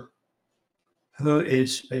interviewer who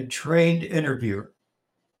is a trained interviewer.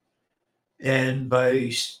 And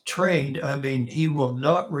by trained, I mean he will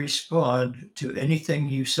not respond to anything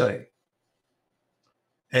you say.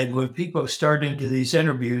 And when people start into these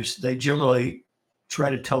interviews, they generally try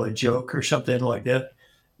to tell a joke or something like that.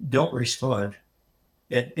 Don't respond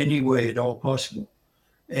in any way at all possible.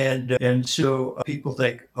 And so people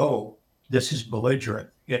think, oh, this is belligerent.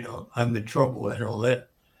 I'm in trouble and all that.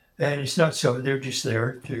 And it's not so. They're just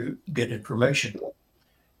there to get information.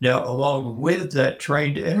 Now, along with that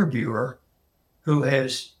trained interviewer who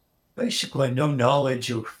has basically no knowledge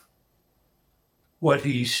of what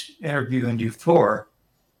he's interviewing you for,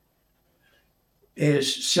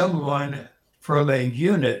 is someone from a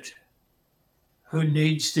unit who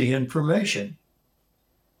needs the information.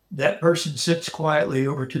 That person sits quietly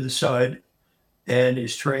over to the side and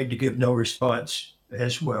is trained to give no response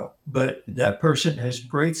as well. But that person has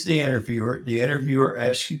briefed the interviewer. The interviewer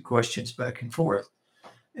asks you questions back and forth.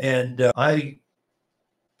 And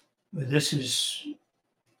this is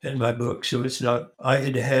in my book, so it's not, I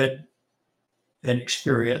had an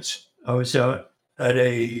experience. I was out at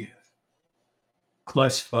a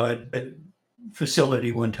classified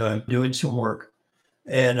facility one time doing some work,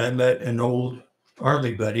 and I met an old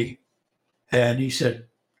Army buddy, and he said,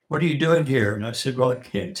 "What are you doing here?" And I said, "Well, I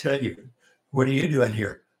can't tell you. What are you doing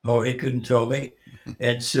here?" Oh, he couldn't tell me.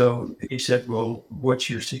 And so he said, well, what's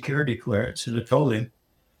your security clearance? And I told him.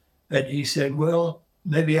 And he said, well,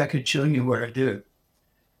 maybe I could show you what I do.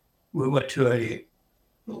 We went to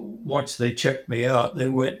once they checked me out, they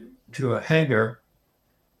went to a hangar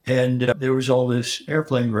and there was all this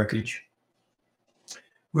airplane wreckage.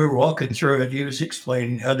 We were walking through it. He was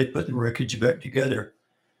explaining how they put the wreckage back together.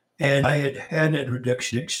 And I had had a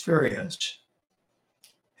reduction experience.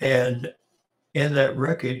 And in that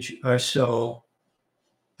wreckage, I saw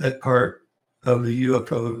that part of the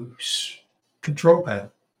UFO's control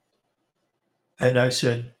panel. And I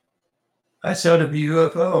said, I saw the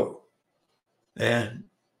UFO. And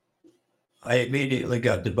I immediately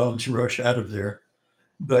got the bums rush out of there.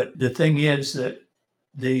 But the thing is that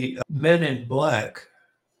the men in black,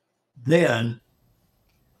 then,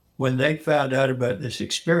 when they found out about this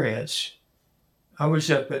experience, I was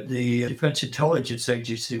up at the Defense Intelligence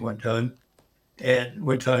Agency one time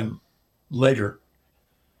later,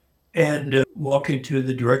 and walking to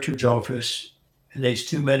the director's office, and these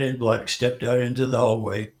two men in black stepped out into the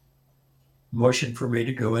hallway, motioned for me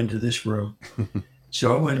to go into this room.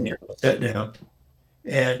 So I went in, sat down,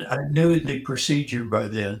 and I knew the procedure by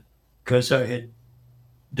then because I had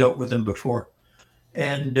dealt with them before.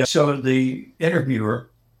 And so the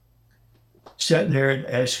interviewer sat there and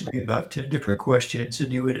asked me about 10 different questions,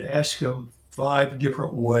 and you would ask them 5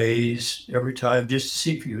 different ways every time just to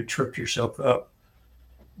see if you would trip yourself up.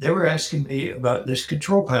 They were asking me about this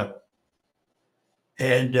control panel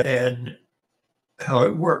and how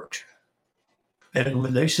it worked. And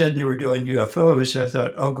when they said they were doing UFOs, I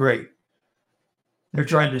thought, oh, great. They're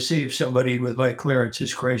trying to see if somebody with my clearance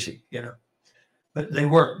is crazy, But they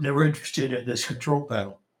weren't. They were interested in this control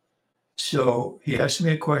panel. So he asked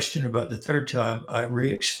me a question about the third time. I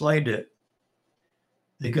re-explained it.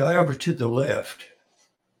 The guy over to the left,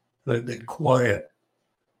 who had been quiet,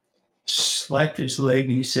 slapped his leg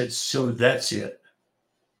and he said, so that's it.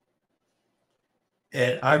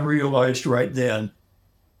 And I realized right then,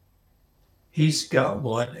 he's got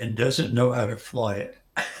one and doesn't know how to fly it.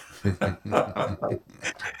 And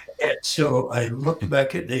so I looked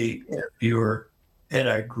back at the interviewer and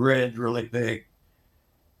I grinned really big.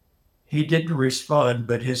 He didn't respond,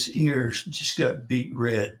 but his ears just got beet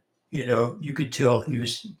red. You could tell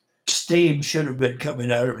steam should have been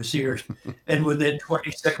coming out of his ears. And within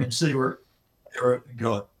 20 seconds, they were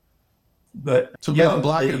gone. But So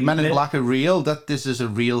Men in Black are real? That this is a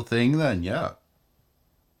real thing then, yeah.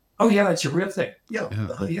 Oh, yeah, it's a real thing. Yeah.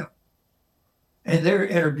 Yeah. And they're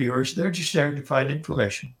interviewers. They're just there to find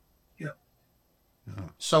information. Yeah.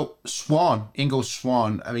 So Ingo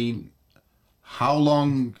Swann, I mean, how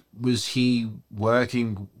long was he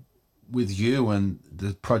working with you and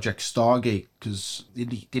the Project Stargate? Because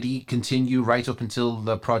did he continue right up until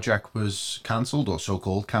the project was cancelled or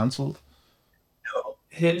so-called cancelled? No,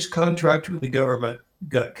 his contract with the government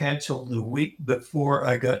got canceled the week before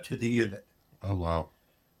I got to the unit. Oh, wow.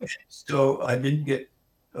 So I didn't get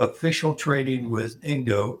official training with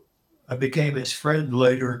Ingo. I became his friend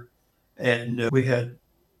later, and we had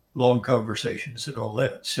long conversations and all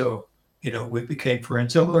that. So, we became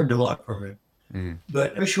friends. I learned a lot from him. Mm.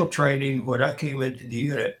 But official training, when I came into the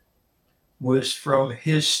unit, was from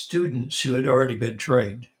his students who had already been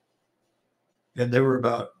trained. And there were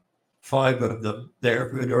about 5 of them there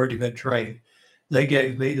who had already been trained. They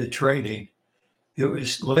gave me the training. It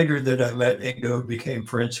was later that I met Ingo, became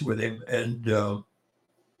friends with him, and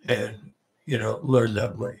learned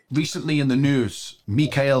that way. Recently in the news,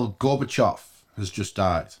 Mikhail Gorbachev has just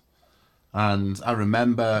died. And I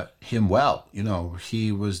remember him well.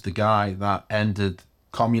 He was the guy that ended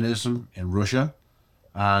communism in Russia,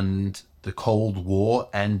 and the Cold War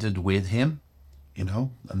ended with him,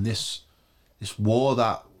 and this war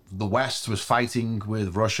that the West was fighting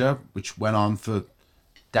with Russia, which went on for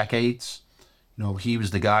decades, he was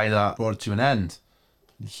the guy that brought it to an end.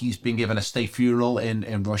 He's been given a state funeral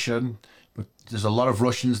in Russia, but there's a lot of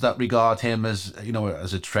Russians that regard him as,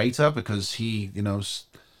 as a traitor because he,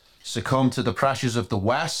 succumbed to the pressures of the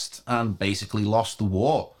West and basically lost the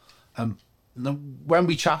war. When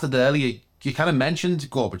we chatted earlier, you kind of mentioned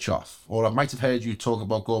Gorbachev, or I might have heard you talk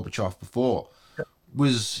about Gorbachev before.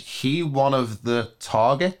 Was he one of the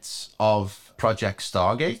targets of Project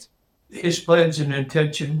Stargate? His plans and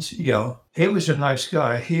intentions, he was a nice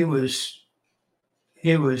guy. He was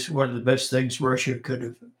one of the best things Russia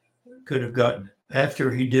could have gotten.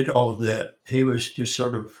 After he did all of that, he was just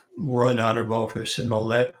sort of run out of office and all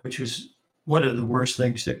that, which was one of the worst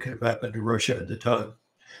things that could have happened to Russia at the time.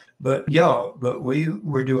 But we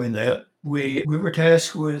were doing that. We were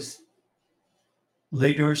tasked with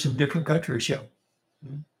leaders of different countries. Yeah.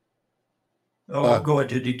 I won't go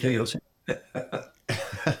into details.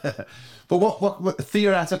 But what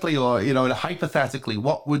theoretically, or hypothetically,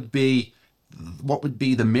 what would be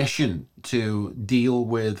the mission to deal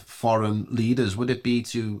with foreign leaders? Would it be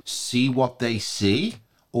to see what they see,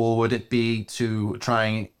 or would it be to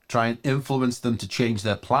try and influence them to change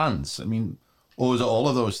their plans? I mean, or is it all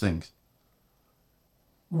of those things?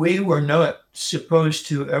 We were not supposed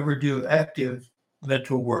to ever do active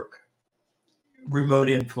mental work. Remote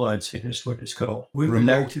influencing is what it's called. We were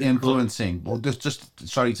there Remote to influencing. Well, just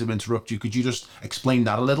sorry to interrupt you. Could you just explain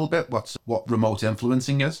that a little bit? What remote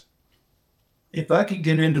influencing is? if I could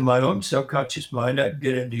get into my own subconscious mind, I could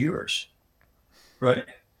get into yours, right?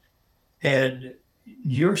 And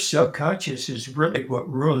your subconscious is really what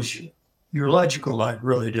rules you. Your logical mind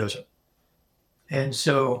really doesn't. And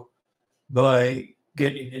so by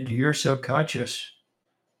getting into your subconscious,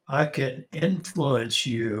 I can influence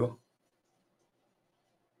you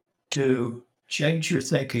to change your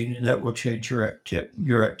thinking, and that will change your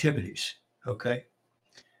activities. Okay.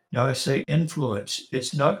 Now I say influence.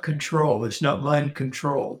 It's not control. It's not mind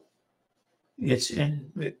control.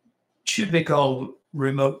 It should be called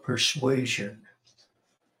remote persuasion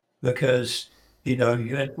because you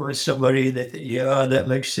influence somebody that yeah that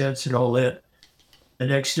makes sense and all that. The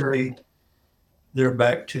next day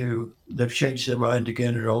they've changed their mind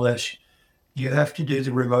again and all that. You have to do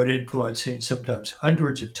the remote influencing sometimes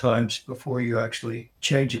hundreds of times before you actually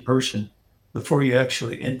change a person, before you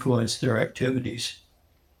actually influence their activities.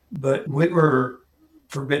 But we were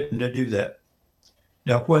forbidden to do that.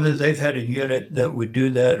 Now, whether they've had a unit that would do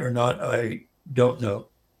that or not, I don't know.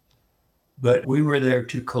 But we were there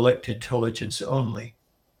to collect intelligence only.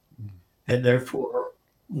 And therefore,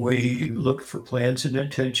 we looked for plans and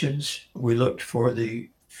intentions. We looked for the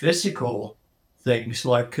physical things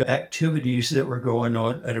like activities that were going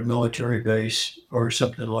on at a military base or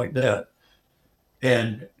something like that.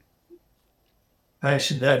 And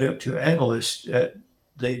passing that up to analysts at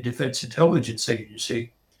the Defense Intelligence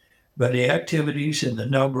Agency. But the activities and the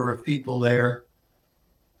number of people there,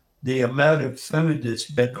 the amount of food that's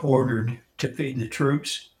been ordered to feed the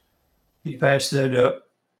troops, you pass that up,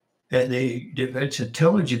 and the Defense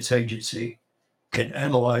Intelligence Agency can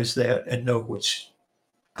analyze that and know what's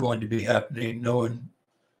going to be happening, knowing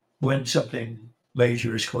when something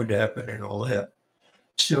major is going to happen and all that.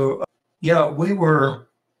 So, yeah, we were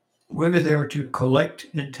there to collect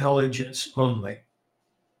intelligence only.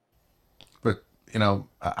 But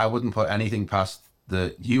I wouldn't put anything past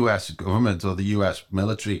the U.S. government or the U.S.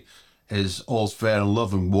 military. Is all's fair in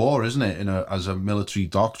love and war, isn't it? As a military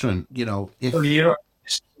doctrine, if So you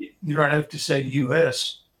don't have to say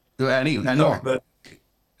U.S. I know, but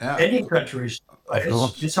yeah, any countries, of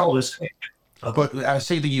course. it's all the same. But I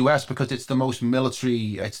say the US because it's the most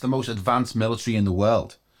military, it's the most advanced military in the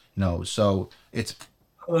world. So it's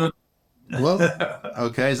Uh, well,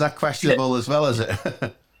 okay. Is that questionable as well as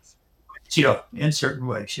it? yeah, in certain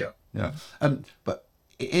ways, yeah. Yeah. But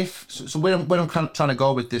if so, where I'm kind of trying to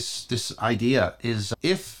go with this idea is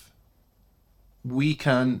if we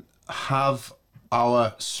can have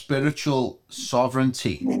our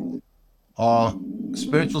or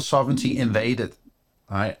spiritual sovereignty invaded,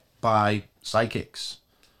 right, by psychics,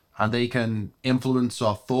 and they can influence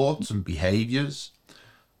our thoughts and behaviors.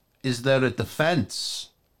 Is there a defense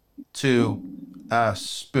to a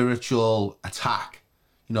spiritual attack?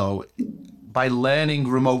 By learning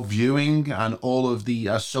remote viewing and all of the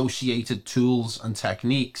associated tools and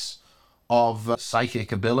techniques of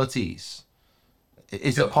psychic abilities,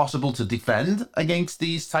 is it possible to defend against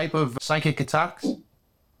these type of psychic attacks?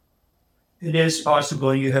 It is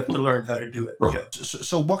possible. You have to learn how to do it. Yeah.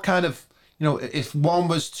 So what kind of, if one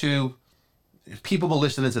was to, if people were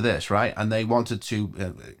listening to this, right, and they wanted to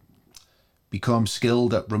become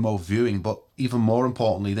skilled at remote viewing, but even more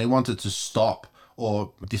importantly, they wanted to stop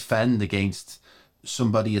or defend against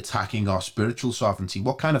somebody attacking our spiritual sovereignty,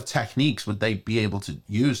 what kind of techniques would they be able to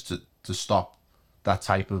use to stop that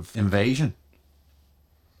type of invasion?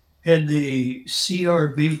 And the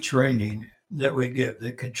CRB training that we give,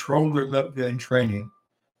 the controlled remote viewing training,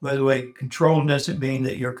 by the way, control doesn't mean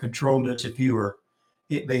that you're controlled as a viewer.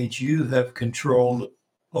 It means you have control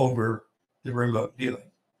over the remote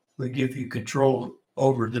viewing. We give you control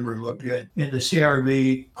over the remote viewing. In the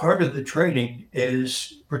CRB, part of the training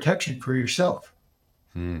is protection for yourself.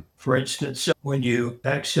 For instance, when you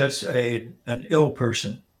access an ill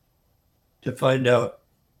person to find out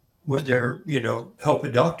whether, help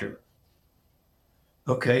a doctor.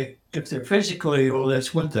 Okay. If they're physically ill,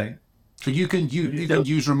 that's one thing. So you can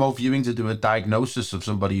use remote viewing to do a diagnosis of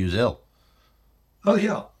somebody who's ill. Oh,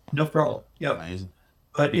 yeah. No problem. Yeah. Amazing.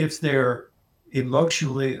 But if they're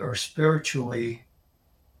emotionally or spiritually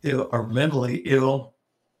ill or mentally ill,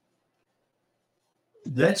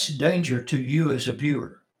 that's danger to you as a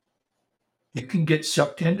viewer. You can get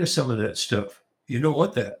sucked into some of that stuff. You don't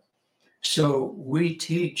want that. So we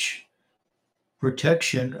teach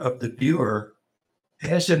protection of the viewer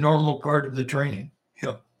as a normal part of the training.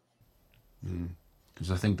 Yeah.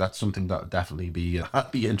 Because I think that's something that would definitely be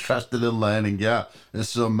I'd be interested in learning. Yeah, there's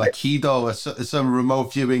some Aikido, some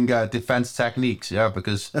remote viewing defense techniques. Yeah,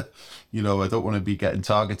 because I don't want to be getting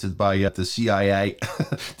targeted by the CIA,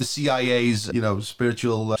 the CIA's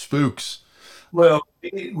spiritual spooks. Well,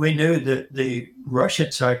 we knew that the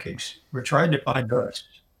Russian psychics were trying to find us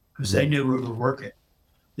because they Mm. knew we were working.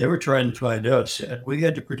 They were trying to find us, and we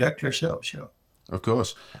had to protect ourselves. Yeah. Of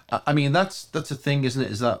course. I mean, that's a thing, isn't it?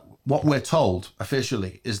 Is that what we're told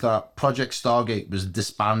officially is that Project Stargate was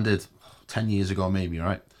disbanded 10 years ago, maybe,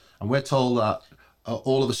 right? And we're told that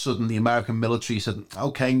all of a sudden the American military said,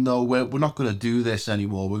 okay, no, we're not going to do this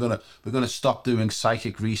anymore. We're gonna stop doing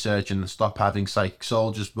psychic research and stop having psychic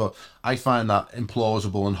soldiers. But I find that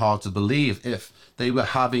implausible and hard to believe. If they were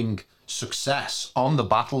having success on the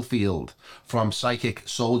battlefield from psychic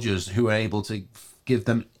soldiers who were able to give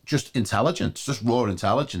them just intelligence, just raw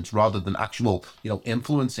intelligence, rather than actual,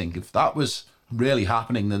 influencing. If that was really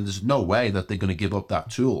happening, then there's no way that they're going to give up that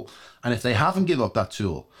tool. And if they haven't given up that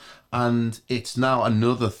tool, and it's now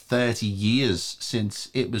another 30 years since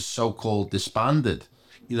it was so-called disbanded,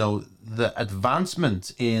 the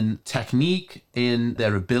advancement in technique, in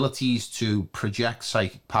their abilities to project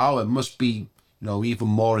psychic power must be, even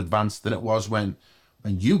more advanced than it was when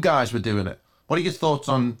you guys were doing it. What are your thoughts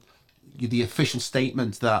on the official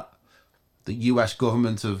statement that the US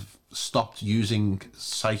government have stopped using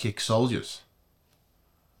psychic soldiers?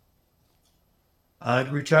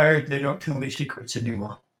 I've retired. They don't tell me secrets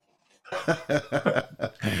anymore.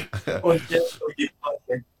 Oh,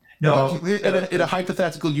 no, In a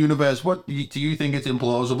hypothetical universe, what do you think it's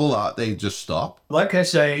implausible that they just stop? like I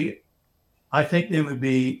say, I think they would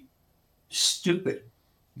be stupid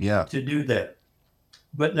Yeah. to do that.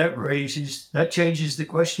 But that changes the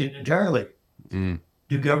question entirely. Mm.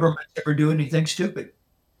 Do governments ever do anything stupid?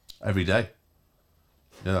 Every day.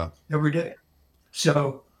 Yeah. Every day.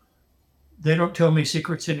 So they don't tell me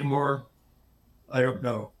secrets anymore. I don't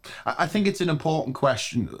know. I think it's an important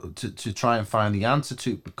question to try and find the answer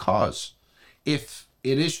to, because if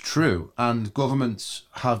it is true and governments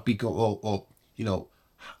have become,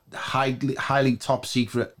 highly top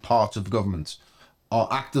secret parts of governments are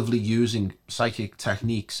actively using psychic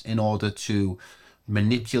techniques in order to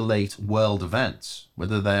manipulate world events,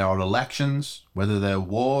 whether they are elections, whether they're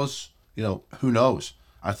wars, who knows?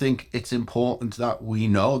 I think it's important that we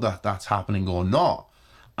know that that's happening or not.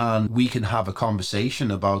 And we can have a conversation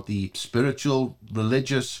about the spiritual,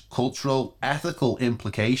 religious, cultural, ethical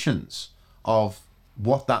implications of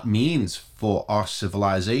what that means for our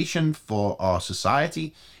civilization, for our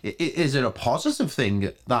society. Is it a positive thing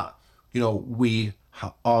that, we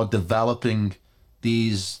are developing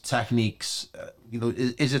these techniques?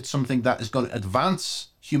 Is it something that is going to advance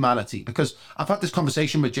humanity? Because I've had this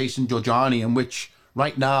conversation with Jason Giorgiani, in which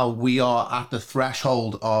right now we are at the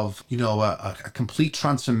threshold of, a complete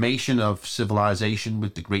transformation of civilization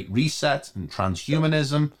with the Great Reset and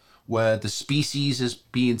transhumanism, where the species is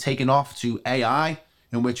being taken off to AI,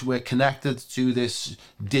 in which we're connected to this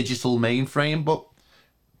digital mainframe. But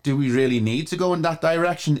do we really need to go in that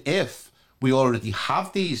direction if we already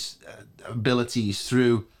have these abilities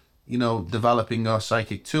through, developing our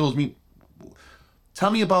psychic tools? I mean,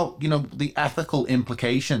 tell me about, the ethical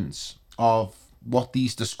implications of what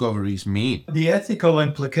these discoveries mean. The ethical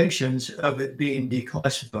implications of it being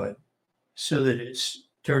declassified so that it's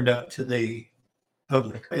turned out to the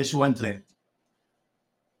public is one thing.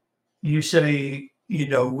 You say,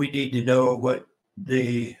 we need to know what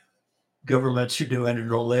the governments are doing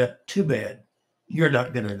and all that. Too bad. You're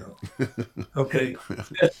not going to know. Okay.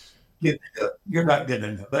 You're not going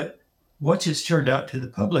to know. But once it's turned out to the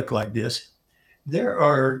public like this, there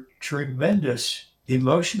are tremendous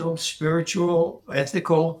emotional, spiritual,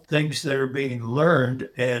 ethical things that are being learned,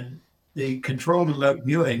 and the controlled remote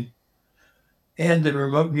viewing and the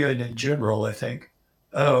remote viewing in general,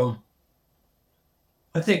 um,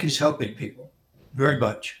 I think is helping people very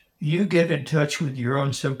much. You get in touch with your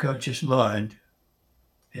own subconscious mind.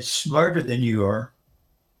 It's smarter than you are.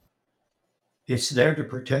 It's there to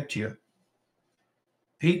protect you.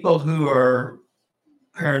 People who are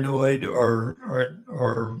paranoid or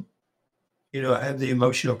have the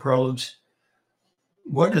emotional problems,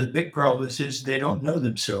 one of the big problems is they don't know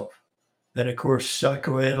themselves. And of course,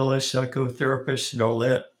 psychoanalysts, psychotherapists, and all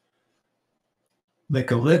that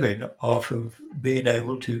make a living off of being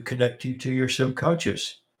able to connect you to your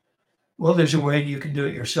subconscious. Well, there's a way you can do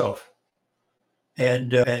it yourself.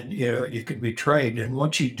 and you can be trained. And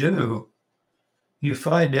once you do, you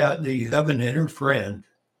find out that you have an inner friend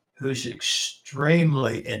who's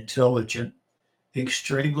extremely intelligent,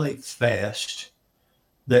 extremely fast,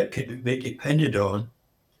 that can be depended on,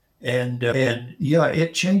 and yeah,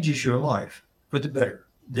 it changes your life for the better.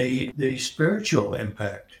 The spiritual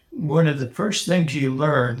impact. One of the first things you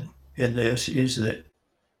learn in this is that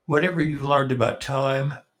whatever you've learned about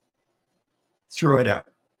time, throw it out.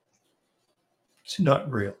 It's not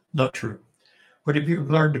real, not true. Whatever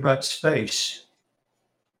you've learned about space,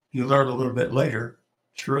 you learn a little bit later,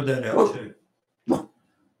 throw that out too.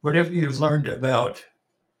 Whatever you've learned about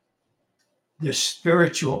the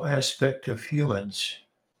spiritual aspect of humans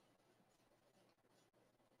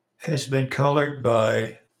has been colored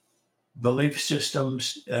by belief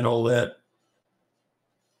systems and all that.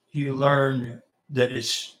 You learn that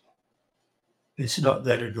it's not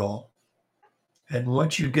that at all. And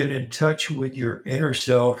once you get in touch with your inner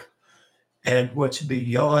self and what's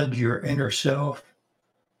beyond your inner self,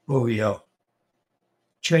 oh yeah,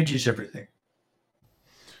 changes everything.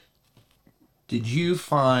 Did you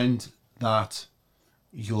find that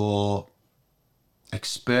your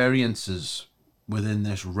experiences within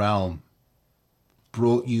this realm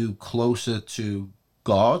brought you closer to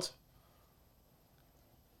God?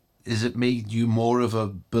 Is it made you more of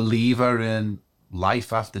a believer in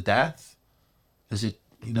life after death? Has it,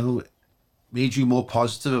 made you more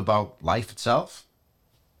positive about life itself?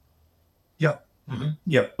 Yeah.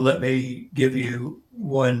 Yeah. Let me give you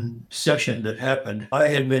one session that happened. I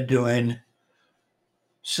had been doing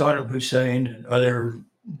Saddam Hussein and other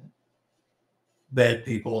bad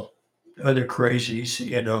people, other crazies,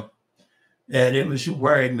 and it was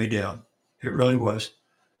wearing me down. It really was.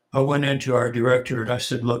 I went into our director and I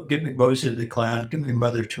said, look, give me Moses the Clown, give me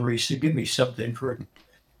Mother Teresa, give me something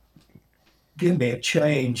give me a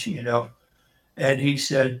change. And he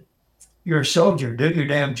said, you're a soldier, do your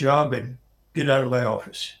damn job and get out of my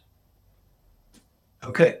office.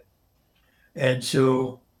 Okay. And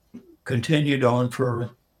so continued on for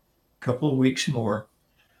a couple of weeks more.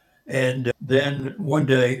 And then one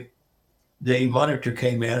day the monitor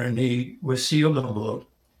came in and he was sealed envelope.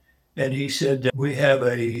 And he said, we have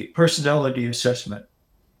a personality assessment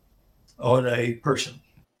on a person.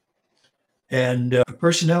 And a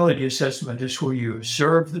personality assessment is where you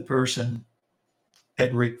observe the person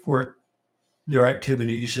and report their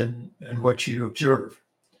activities and what you observe.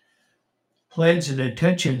 Plans and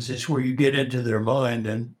intentions is where you get into their mind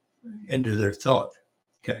and into their thought.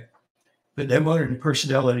 Okay. But they wanted a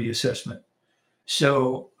personality assessment.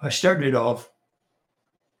 So I started off,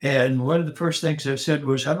 and one of the first things I said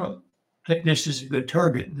was, I don't think this is a good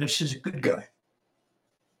target. This is a good guy.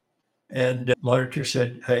 And the monitor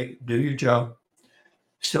said, hey, do your job.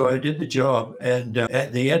 So I did the job. And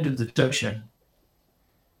at the end of the session,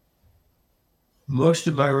 most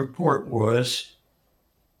of my report was,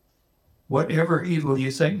 whatever evil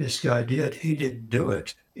you think this guy did, he didn't do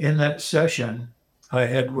it. In that session, I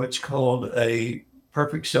had what's called a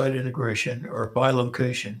perfect site integration or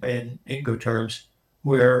bilocation in Incoterms,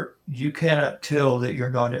 where you cannot tell that you're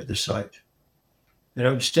not at the site. And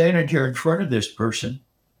I'm standing here in front of this person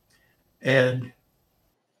and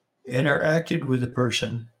interacted with the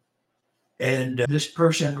person. And this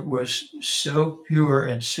person was so pure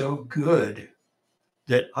and so good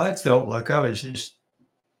that I felt like I was just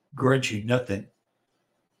grudging nothing.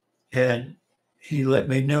 And he let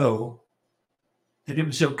me know that it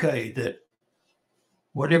was okay, that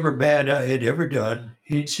whatever bad I had ever done,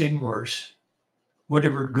 he'd seen worse.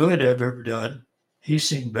 Whatever good I've ever done, he's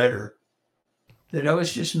seen better. That I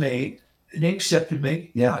was just me, and he accepted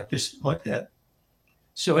me. Yeah, just like that.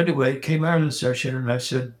 So anyway, came out of the session, and I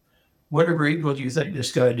said, whatever evil do you think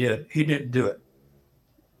this guy did? He didn't do it.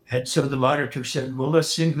 And so the monitor said, well, let's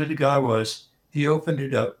see who the guy was. He opened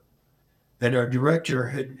it up, and our director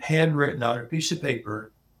had handwritten on a piece of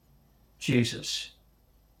paper, Jesus.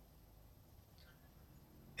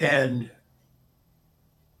 And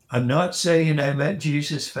I'm not saying I met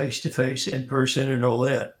Jesus face to face in person and all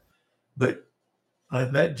that, but I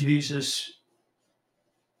met Jesus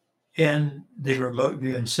in the remote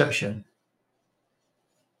viewing session.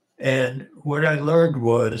 And what I learned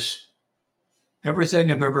was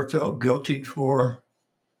everything I've ever felt guilty for,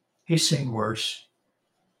 he's seen worse.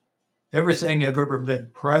 Everything I've ever been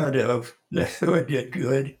proud of that I did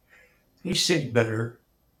good, he's seen better.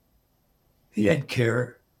 He didn't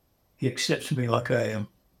care. He accepts me like I am.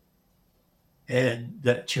 And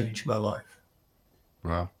that changed my life.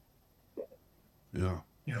 Wow. Yeah.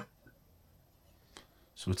 Yeah.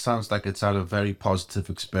 So it sounds like it's had a very positive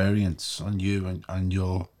experience on you and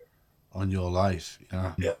your life.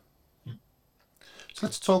 Yeah. Yeah. So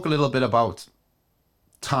let's talk a little bit about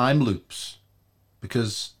time loops,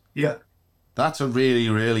 because Yeah. that's a really,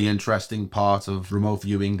 really interesting part of remote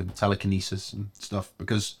viewing and telekinesis and stuff,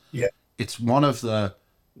 because Yeah. it's one of the,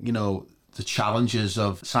 you know, the challenges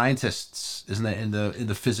of scientists, isn't it, in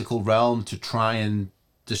the physical realm, to try and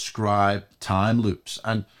describe time loops.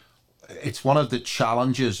 And it's one of the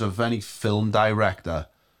challenges of any film director,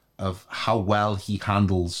 of how well he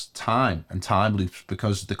handles time and time loops,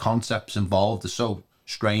 because the concepts involved are so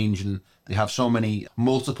strange and they have so many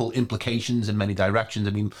multiple implications in many directions.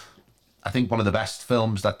 I mean, I think one of the best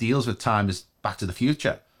films that deals with time is Back to the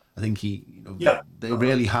Future. I think Yeah. they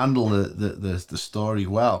really handle the story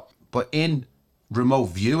well. But in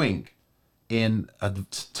remote viewing, in a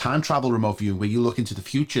time travel remote viewing, where you look into the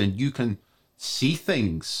future and you can see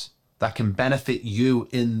things that can benefit you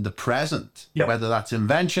in the present, Yeah. whether that's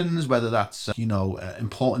inventions, whether that's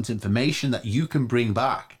important information that you can bring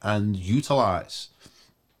back and utilize.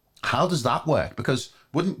 How does that work? Because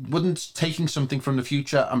wouldn't taking something from the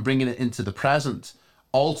future and bringing it into the present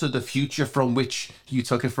alter the future from which you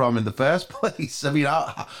took it from in the first place? I mean,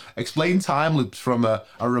 explain time loops from a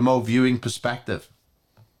remote viewing perspective.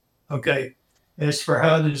 Okay. As for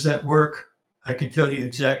how does that work, I can tell you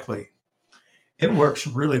exactly. It works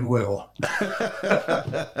really well.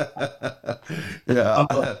 Yeah.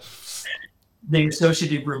 The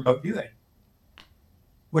associative remote viewing.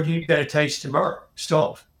 What do you got to taste tomorrow?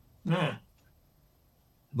 Solve.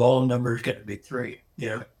 Ball number is going to be 3,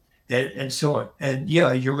 and so on. And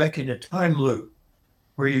yeah, you're making a time loop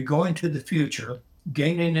where you're going to the future,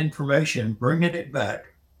 gaining information, bringing it back,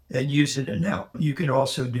 and using it now. You can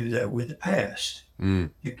also do that with the past. You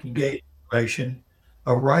can gain information.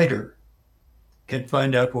 A writer can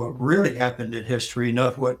find out what really happened in history,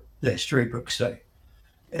 not what the history books say.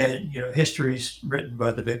 And, history is written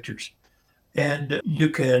by the victors. And you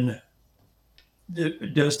can,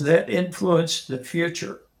 does that influence the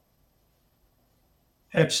future?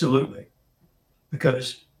 Absolutely.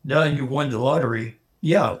 Because now you won the lottery,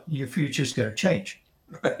 yeah, your future's going to change.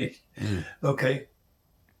 Right. Okay.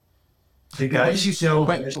 The guys you still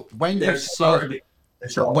when you see when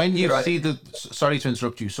you see the sorry to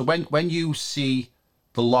interrupt you. So when you see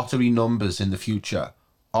the lottery numbers in the future,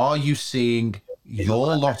 are you seeing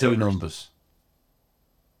your lottery numbers?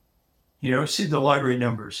 You don't see the lottery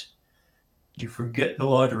numbers. You forget the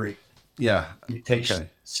lottery. Yeah. You taste Okay.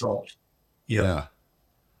 salt. Yeah.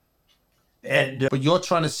 And But you're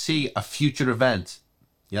trying to see a future event,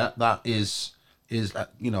 yeah, that is has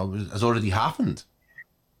already happened.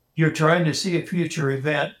 you're trying to see a future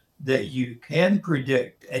event that you can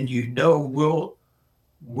predict and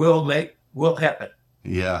will happen.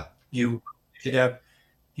 Yeah. You should have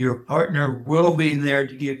your partner will be there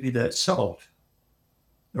to give you that salt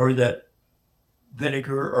or that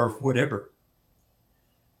vinegar or whatever.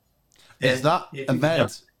 Is And that if you don't,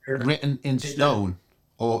 event written in stone,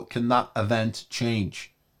 or can that event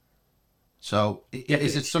change? So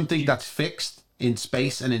is it something that's fixed in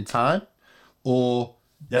space and in time, or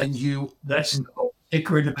can you? That's the whole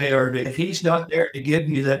secret of art. If he's not there to give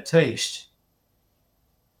you that taste,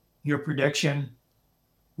 your prediction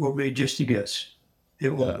will be just a guess.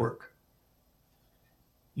 It won't work.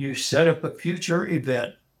 You set up a future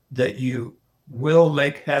event that you will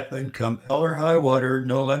make happen come hell or high water,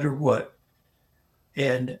 no matter what.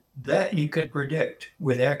 And that you can predict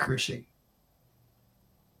with accuracy.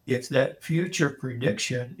 If that future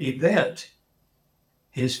prediction event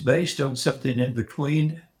is based on something in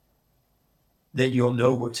between, then you'll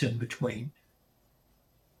know what's in between.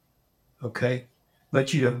 Okay?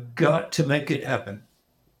 But you've got to make it happen.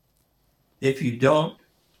 If you don't,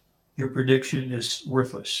 your prediction is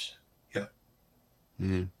worthless. Yeah.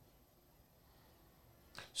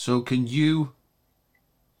 So can you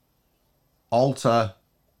alter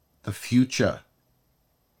the future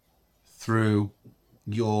through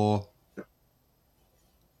your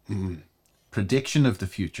prediction of the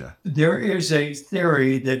future? There is a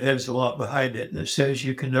theory that has a lot behind it that says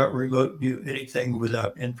you cannot remote view anything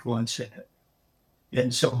without influencing it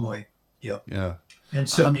in some way. Yeah. Yeah. And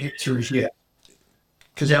so the answer is yeah.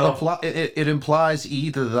 Because it implies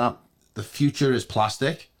either that the future is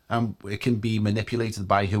plastic and it can be manipulated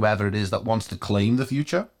by whoever it is that wants to claim the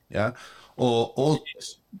future, yeah, or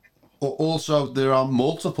also there are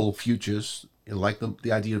multiple futures, like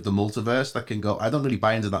the idea of the multiverse that can go. I don't really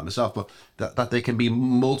buy into that myself, but that there can be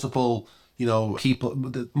multiple, people,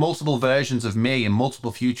 multiple versions of me in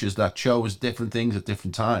multiple futures that chose different things at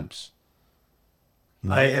different times.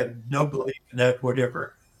 I have no belief in that,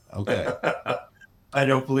 whatever. Okay. I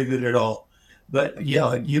don't believe it at all. But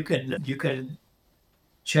yeah, you can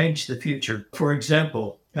change the future. For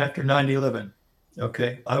example, after 9/11,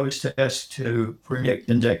 Okay. I was tasked to predict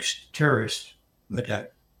the next terrorist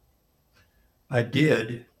attack. I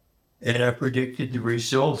did, and I predicted the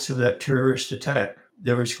results of that terrorist attack.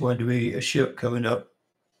 There was going to be a ship coming up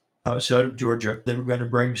outside of Georgia. They were going to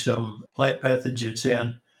bring some plant pathogens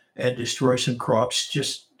in and destroy some crops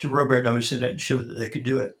just to rub their nose in it and show that they could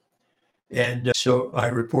do it. And so I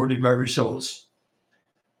reported my results,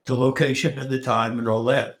 the location and the time and all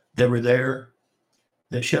that. They were there.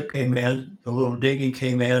 The ship came in, the little dinghy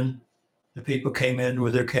came in, the people came in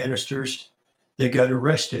with their canisters. They got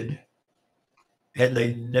arrested and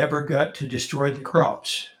they never got to destroy the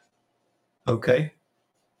crops. Okay.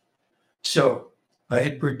 So I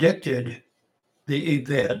had predicted the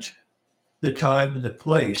event, the time, and the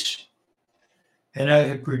place, and I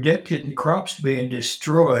had predicted the crops being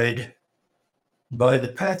destroyed by the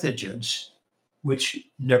pathogens, which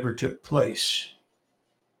never took place.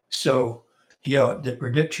 So, yeah, the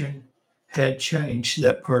prediction had changed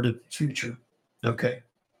that part of the future. Okay.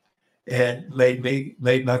 And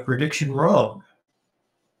made my prediction wrong.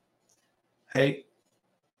 Hey,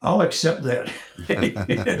 I'll accept that.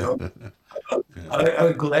 You know,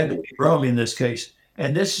 I'm glad to be wrong in this case.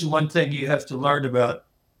 And this is one thing you have to learn about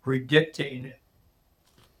predicting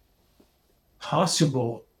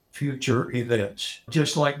possible future events.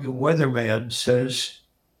 Just like the weatherman says,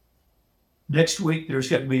 next week there's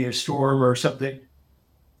going to be a storm or something.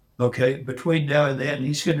 Okay, between now and then,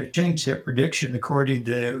 he's going to change that prediction according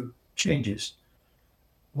to changes.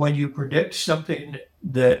 When you predict something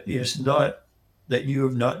that is not, that you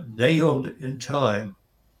have not nailed in time,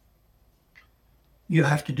 you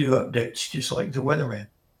have to do updates just like the weatherman.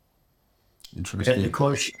 And the Interesting.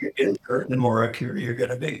 closer you get, the more accurate you're going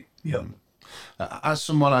to be. Yeah. As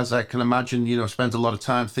someone, as I can imagine, spends a lot of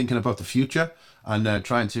time thinking about the future and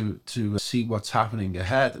trying to see what's happening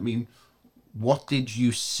ahead. I mean, what did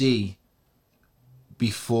you see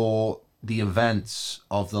before the events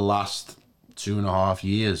of the last 2.5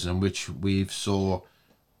 years, in which we've saw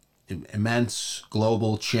immense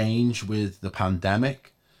global change with the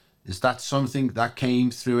pandemic? Is that something that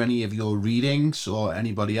came through any of your readings or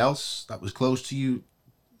anybody else that was close to you,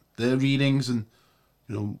 their readings? And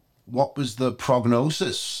what was the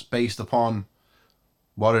prognosis based upon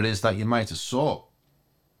what it is that you might have saw?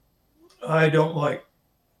 I don't like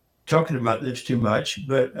talking about this too much,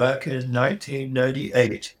 but back in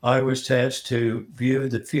 1998, I was tasked to view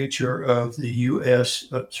the future of the U.S.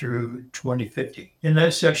 up through 2050. In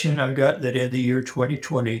that section, I got that in the year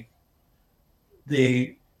 2020,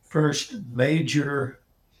 the first major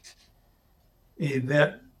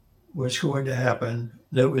event was going to happen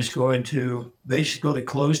that was going to basically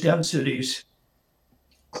close down cities,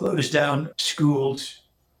 close down schools,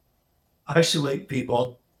 isolate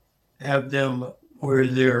people, have them where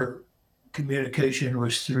their communication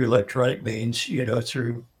was through electronic means,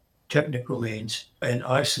 through technical means, and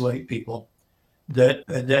isolate people. And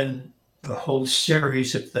then a whole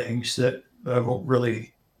series of things that I won't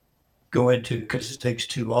really go into because it takes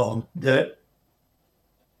too long. That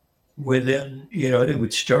within, it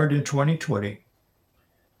would start in 2020,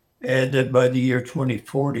 and then by the year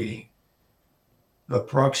 2040,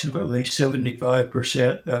 approximately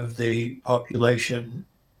 75% of the population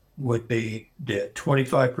would be dead.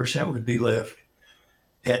 25% would be left.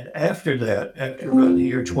 And after that, after about the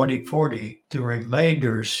year 2040, the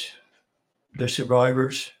remainders, the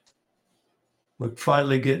survivors, would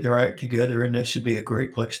finally get their act together, and this would be a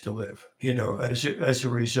great place to live. As a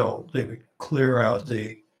result, they would clear out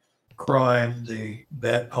the crime, the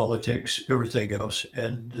bad politics, everything else,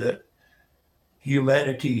 and that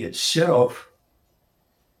humanity itself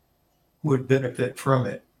would benefit from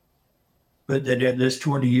it. But that in this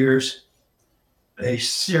 20 years, a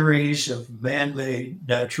series of man-made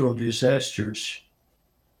natural disasters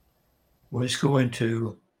was going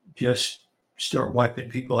to just start wiping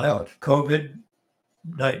people out.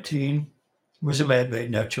 COVID-19 was a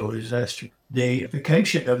man-made natural disaster. The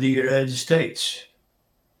vacation of the United States,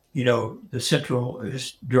 the central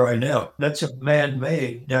is drying out. That's a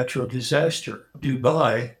man-made natural disaster.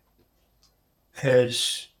 Dubai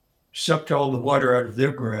has sucked all the water out of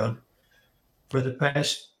their ground. For the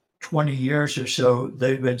past 20 years or so,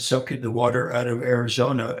 they've been sucking the water out of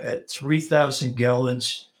Arizona at 3,000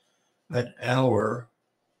 gallons an hour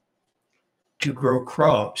to grow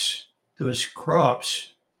crops. Those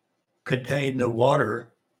crops contain the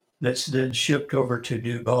water that's then shipped over to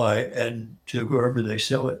Dubai and to whoever they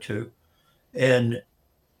sell it to. And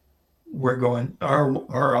our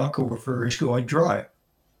aquifer is going dry.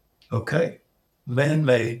 Okay.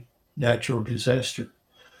 Man-made natural disaster.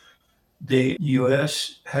 The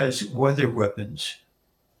US has weather weapons.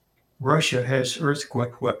 Russia has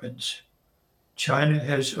earthquake weapons. China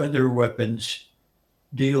has other weapons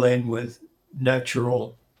dealing with that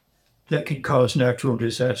can cause natural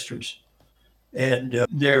disasters. And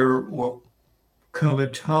there will come a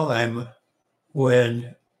time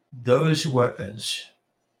when those weapons,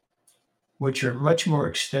 which are much more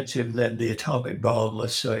extensive than the atomic bomb,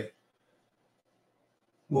 let's say,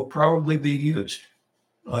 will probably be used.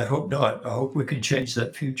 I hope not. I hope we can change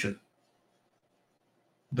that future.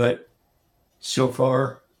 But so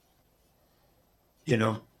far, you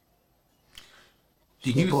know,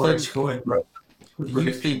 Do so you far it's think? going right. Do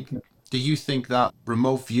you think? Do you think that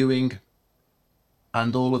remote viewing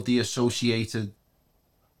and all of the associated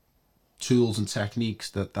tools and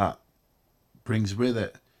techniques that brings with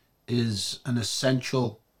it is an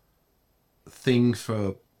essential thing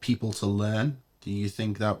for people to learn? Do you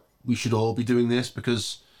think that we should all be doing this?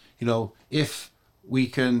 Because, if we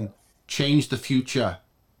can change the future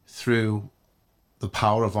through the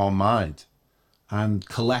power of our mind, and Yep.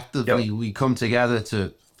 collectively we come together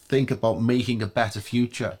to think about making a better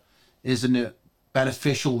future, isn't it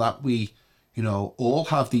beneficial that we all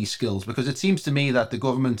have these skills? Because it seems to me that the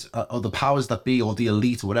government, or the powers that be, or the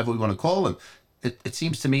elite, or whatever we want to call them, it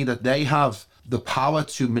seems to me that they have the power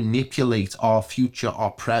to manipulate our future,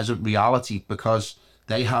 our present reality, because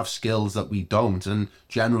they have skills that we don't, and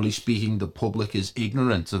generally speaking the public is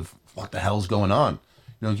ignorant of what the hell's going on.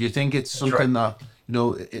 Do you think it's That's right. something that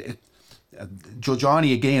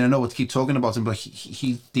Giorgiani, again, I know what to keep talking about him, but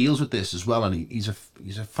he deals with this as well, and he's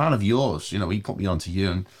a fan of yours. He put me on to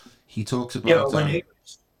you, and he talks Yeah, about when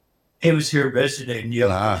he was here visiting, yeah,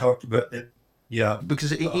 we ah, talked about it. Yeah.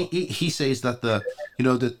 because Uh, he says that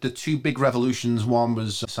the two big revolutions, one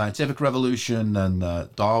was scientific revolution and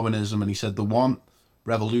Darwinism, and he said the one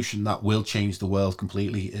revolution that will change the world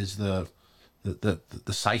completely is the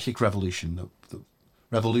psychic revolution, the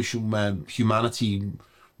revolution where humanity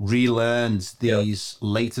relearns yeah. these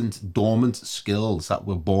latent, dormant skills that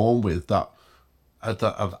we're born with, that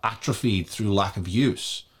have atrophied through lack of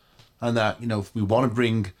use. And that, if we want to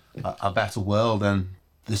bring a better world, then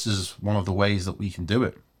this is one of the ways that we can do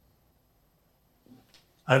it.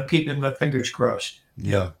 I'm keeping my fingers crossed.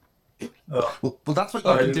 Yeah. Yeah. Uh, Well, that's what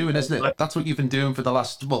you've been I, doing, isn't it? I, That's what you've been doing for the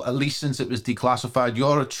last, well, at least since it was declassified.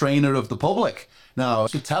 You're a trainer of the public now.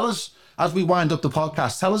 So tell us, as we wind up the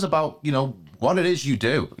podcast, tell us about, what it is you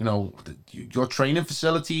do, your training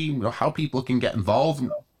facility, how people can get involved.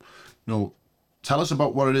 Tell us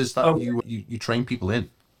about what it is that I, you train people in.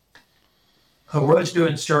 I was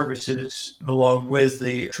doing services along with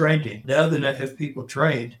the training. Now that I have people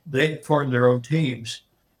trained, they form their own teams.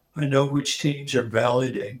 I know which teams are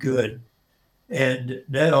valid and good. And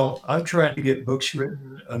now I'm trying to get books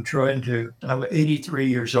written. I'm 83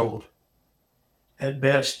 years old. At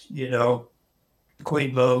best,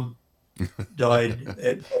 Queen Mom died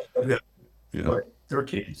at I've got Yeah. what,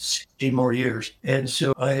 13, 16 more years. And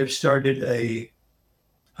so I have started I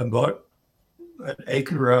bought an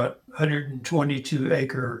acre out,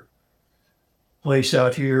 122-acre place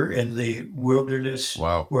out here in the wilderness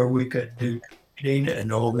Wow. where we could do training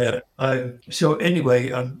and all that. So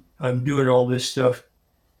anyway, I'm doing all this stuff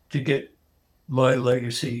to get my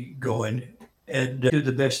legacy going and do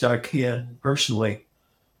the best I can personally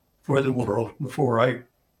for the world before I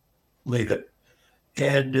leave it.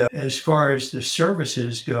 And as far as the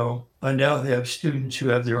services go, I now have students who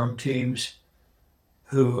have their own teams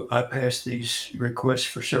who I pass these requests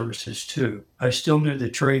for services to. I still do the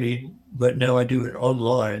training, but now I do it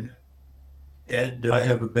online. And I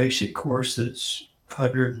have a basic course that's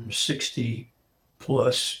 160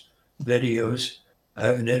 plus videos. I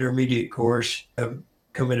have an intermediate course. I'm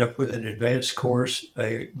coming up with an advanced course,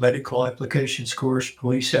 a medical applications course,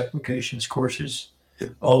 police applications courses,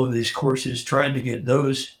 all of these courses, trying to get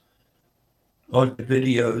those on the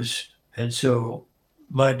videos. And so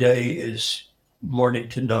my day is morning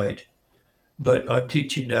to night. But I'm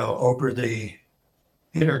teaching now over the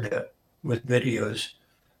internet with videos,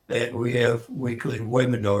 and we have weekly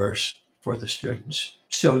webinars for the students.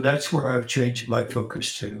 So that's where I've changed my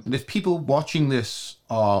focus to. And if people watching this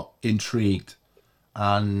are intrigued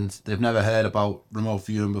and they've never heard about remote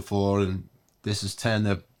viewing before, and this has turned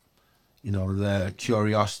their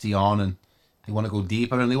curiosity on, and they want to go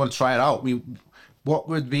deeper and they want to try it out, I mean, what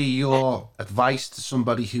would be your advice to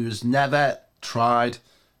somebody who's never tried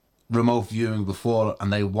remote viewing before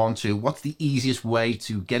and they want to? What's the easiest way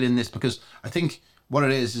to get in this? Because I think what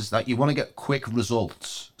it is that you want to get quick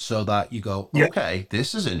results so that you go, Yeah, okay,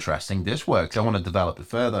 this is interesting, this works, I want to develop it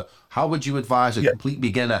further. How would you advise a yeah. complete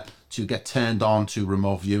beginner to get turned on to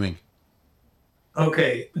remote viewing?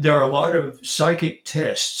 Okay. There are a lot of psychic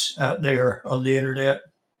tests out there on the internet.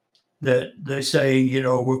 that they say, you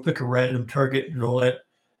know, we'll pick a random target and all that.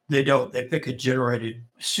 They don't. They pick a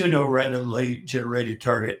pseudo-randomly generated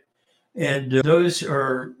target. And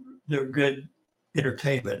they're good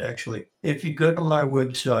entertainment, actually. If you go to my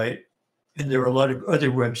website, and there are a lot of other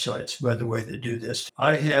websites, by the way, that do this,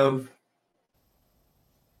 I have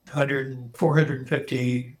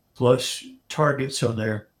 450 plus targets on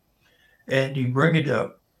there. And you bring it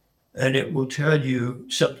up, and it will tell you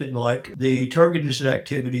something like the target is an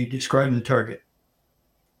activity, describe the target.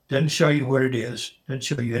 Doesn't show you what it is, doesn't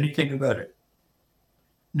show you anything about it.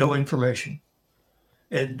 No information.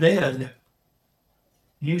 And then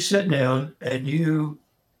you sit down and you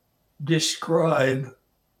describe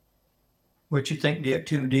what you think the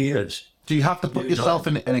activity is. Do you have to put yourself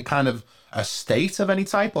in a kind of a state of any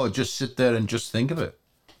type, or just sit there and just think of it?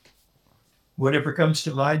 Whatever comes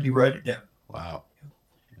to mind, you write it down. Wow.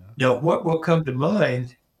 Now, what will come to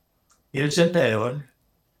mind is a noun.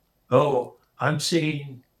 Oh, I'm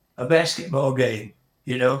seeing a basketball game,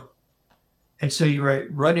 you know? And so you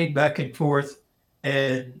write running back and forth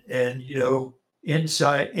and you know,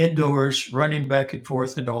 indoors, running back and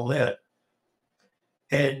forth and all that.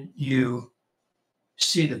 And you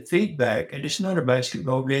see the feedback, and it's not a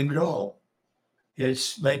basketball game at all.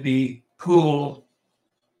 It's maybe pool,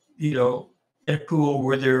 you know, a pool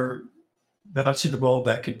where they're bouncing the ball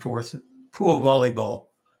back and forth, pool volleyball.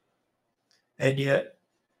 And yet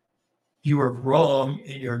you are wrong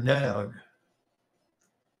in your noun.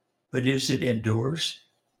 But is it indoors?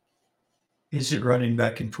 Is it running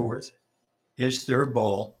back and forth? Is there a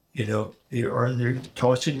ball? You know, are they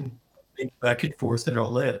tossing back and forth and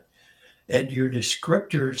all that? And your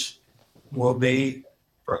descriptors will be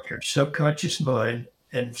from your subconscious mind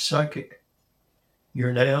and psychic.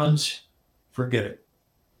 Your nouns, forget it.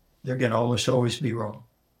 They're going to almost always be wrong.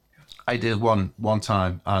 I did one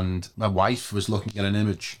time, and my wife was looking at an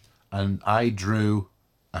image, and I drew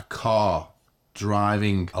a car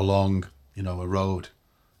driving along, you know, a road,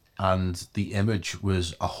 and the image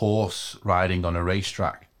was a horse riding on a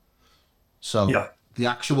racetrack. So Yeah. the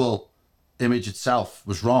actual image itself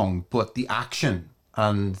was wrong, but the action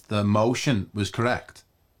and the motion was correct,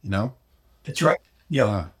 you know? That's right.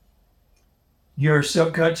 Yeah. Your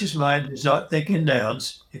subconscious mind is not thinking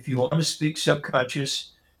nouns. If you want to speak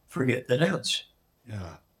subconscious, forget the nouns.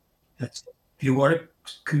 Yeah. If you want to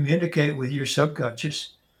communicate with your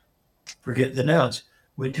subconscious, forget the nouns.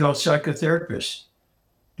 We tell psychotherapists,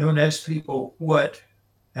 don't ask people what,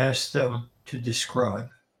 ask them to describe.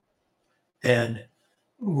 And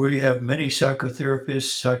we have many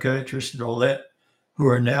psychotherapists, psychiatrists, and all that who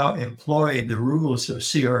are now employing the rules of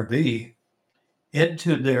CRB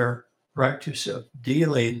into their practice of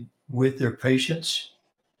dealing with their patients.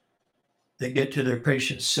 They get to their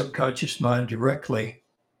patient's subconscious mind directly,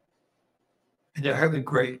 and they're having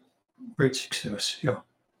great success. Yeah.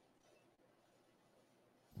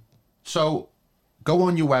 So go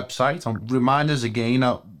on your website and remind us again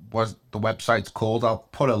what the website's called. I'll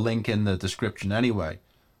put a link in the description anyway.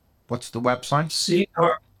 What's the website?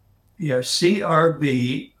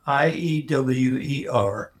 CRBIEWER,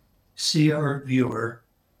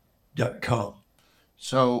 crviewer.com.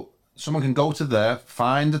 So someone can go to there,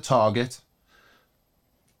 find the target,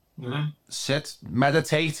 sit,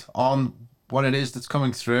 meditate on what it is that's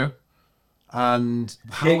coming through, and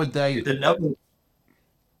how would they... The number,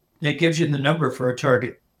 it gives you the number for a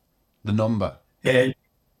target. The number. And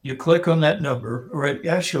you click on that number, or it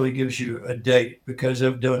actually gives you a date, because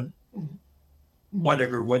I've done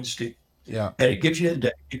whatever Wednesday. Yeah. And it gives you a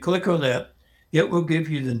date. You click on that, it will give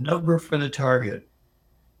you the number for the target,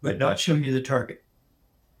 but not show you the target.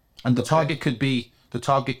 And the target could be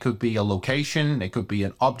a location, it could be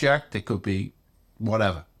an object, it could be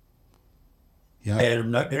whatever. Yeah. And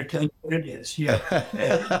I'm not going to tell you what it is. Yeah.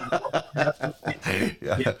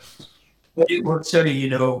 Yeah. But it will say, you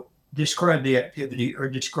know, describe the activity, or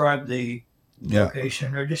describe the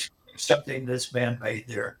location, or just something that's man-made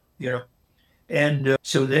there, you know. And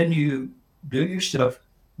so then you do your stuff,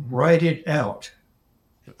 write it out.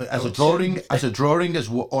 As a drawing,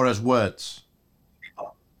 or as words?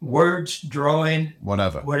 Words, drawing,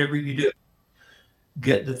 whatever you do.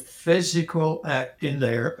 Get the physical act in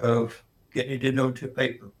there of getting it onto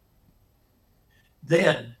paper.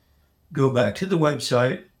 Then go back to the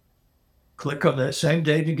website, click on that same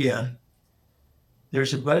date again.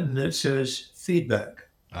 There's a button that says feedback.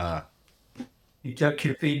 You type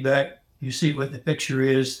your feedback, you see what the picture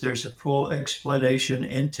is. There's a full explanation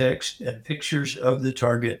in text and pictures of the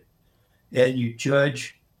target, and you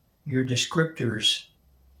judge your descriptors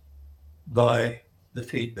by the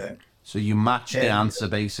feedback. So you match the answer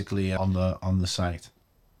basically on the site.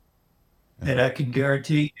 And I can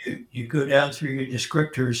guarantee you go down through your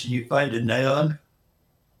descriptors and you find a noun,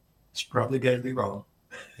 it's probably going to be wrong.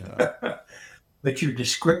 Yeah. But your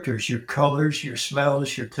descriptors, your colors, your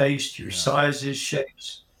smells, your taste, your Yeah. sizes,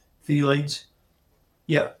 shapes, feelings.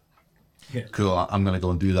 Yeah. Yeah. Cool. I'm going to go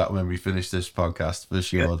and do that when we finish this podcast for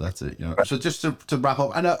sure. Yeah. That's it. So just to wrap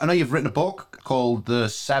up, I know you've written a book called The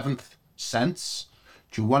Seventh Sense.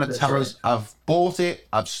 Do you want to That's tell right. us? I've bought it.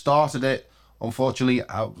 I've started it. Unfortunately,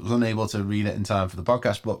 I was unable to read it in time for the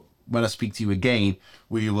podcast, but when I speak to you again,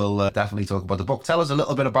 we will definitely talk about the book. Tell us a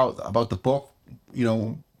little bit about the book,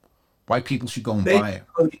 why people should go and buy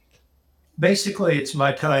it. Basically, it's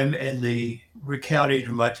my time in the recounting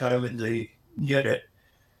of my time in the unit.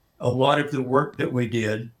 A lot of the work that we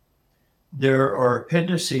did, there are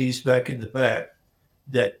appendices back in the back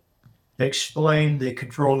that explain the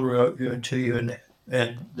control remote viewing to you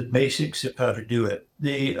and the basics of how to do it.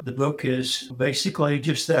 The book is basically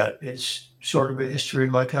just that. It's sort of a history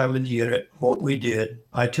of my time in the unit, what we did.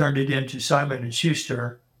 I turned it into Simon and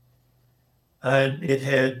Schuster, and it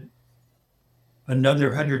had another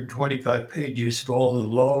 125 pages of all the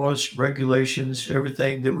laws, regulations,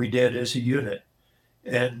 everything that we did as a unit,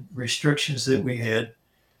 and restrictions that we had.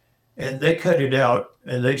 And they cut it out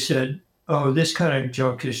and they said, oh, this kind of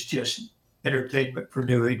junk is just entertainment for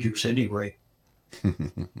new agers anyway.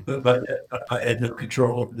 But I had no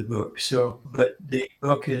control over the book. But the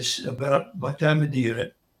book is about my time in the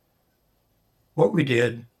unit, what we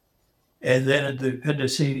did, and then the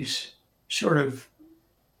appendices sort of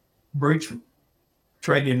brief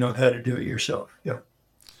training on how to do it yourself. Yeah.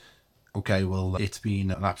 Okay, well, it's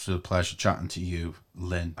been an absolute pleasure chatting to you,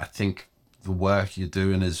 Lynn. I think the work you're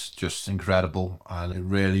doing is just incredible, and it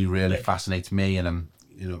really, really fascinates me. And I'm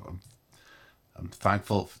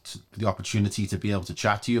thankful for the opportunity to be able to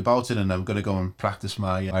chat to you about it. And I'm going to go and practice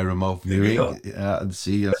my remote viewing and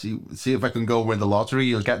see if I can go win the lottery.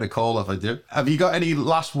 You'll get the call if I do. Have you got any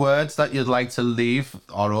last words that you'd like to leave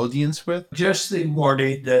our audience with? Just the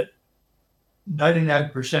warning that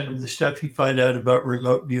 99% of the stuff you find out about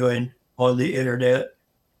remote viewing on the internet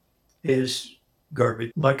is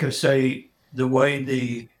garbage. Like I say, the way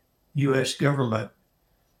the U.S. government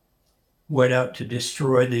went out to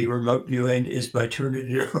destroy the remote viewing is by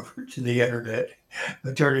turning it over to the internet,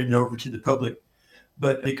 by turning it over to the public.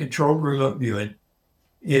 But the controlled remote viewing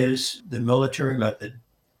is the military method,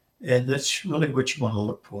 and that's really what you want to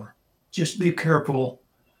look for. Just be careful.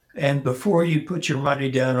 And before you put your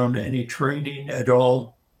money down on any training at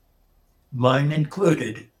all, mine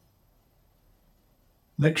included,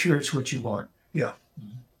 make sure it's what you want. Yeah.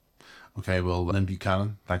 Okay, well, Lynn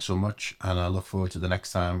Buchanan, thanks so much. And I look forward to the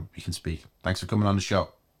next time we can speak. Thanks for coming on the show.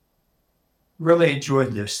 Really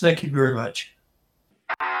enjoyed this. Thank you very much.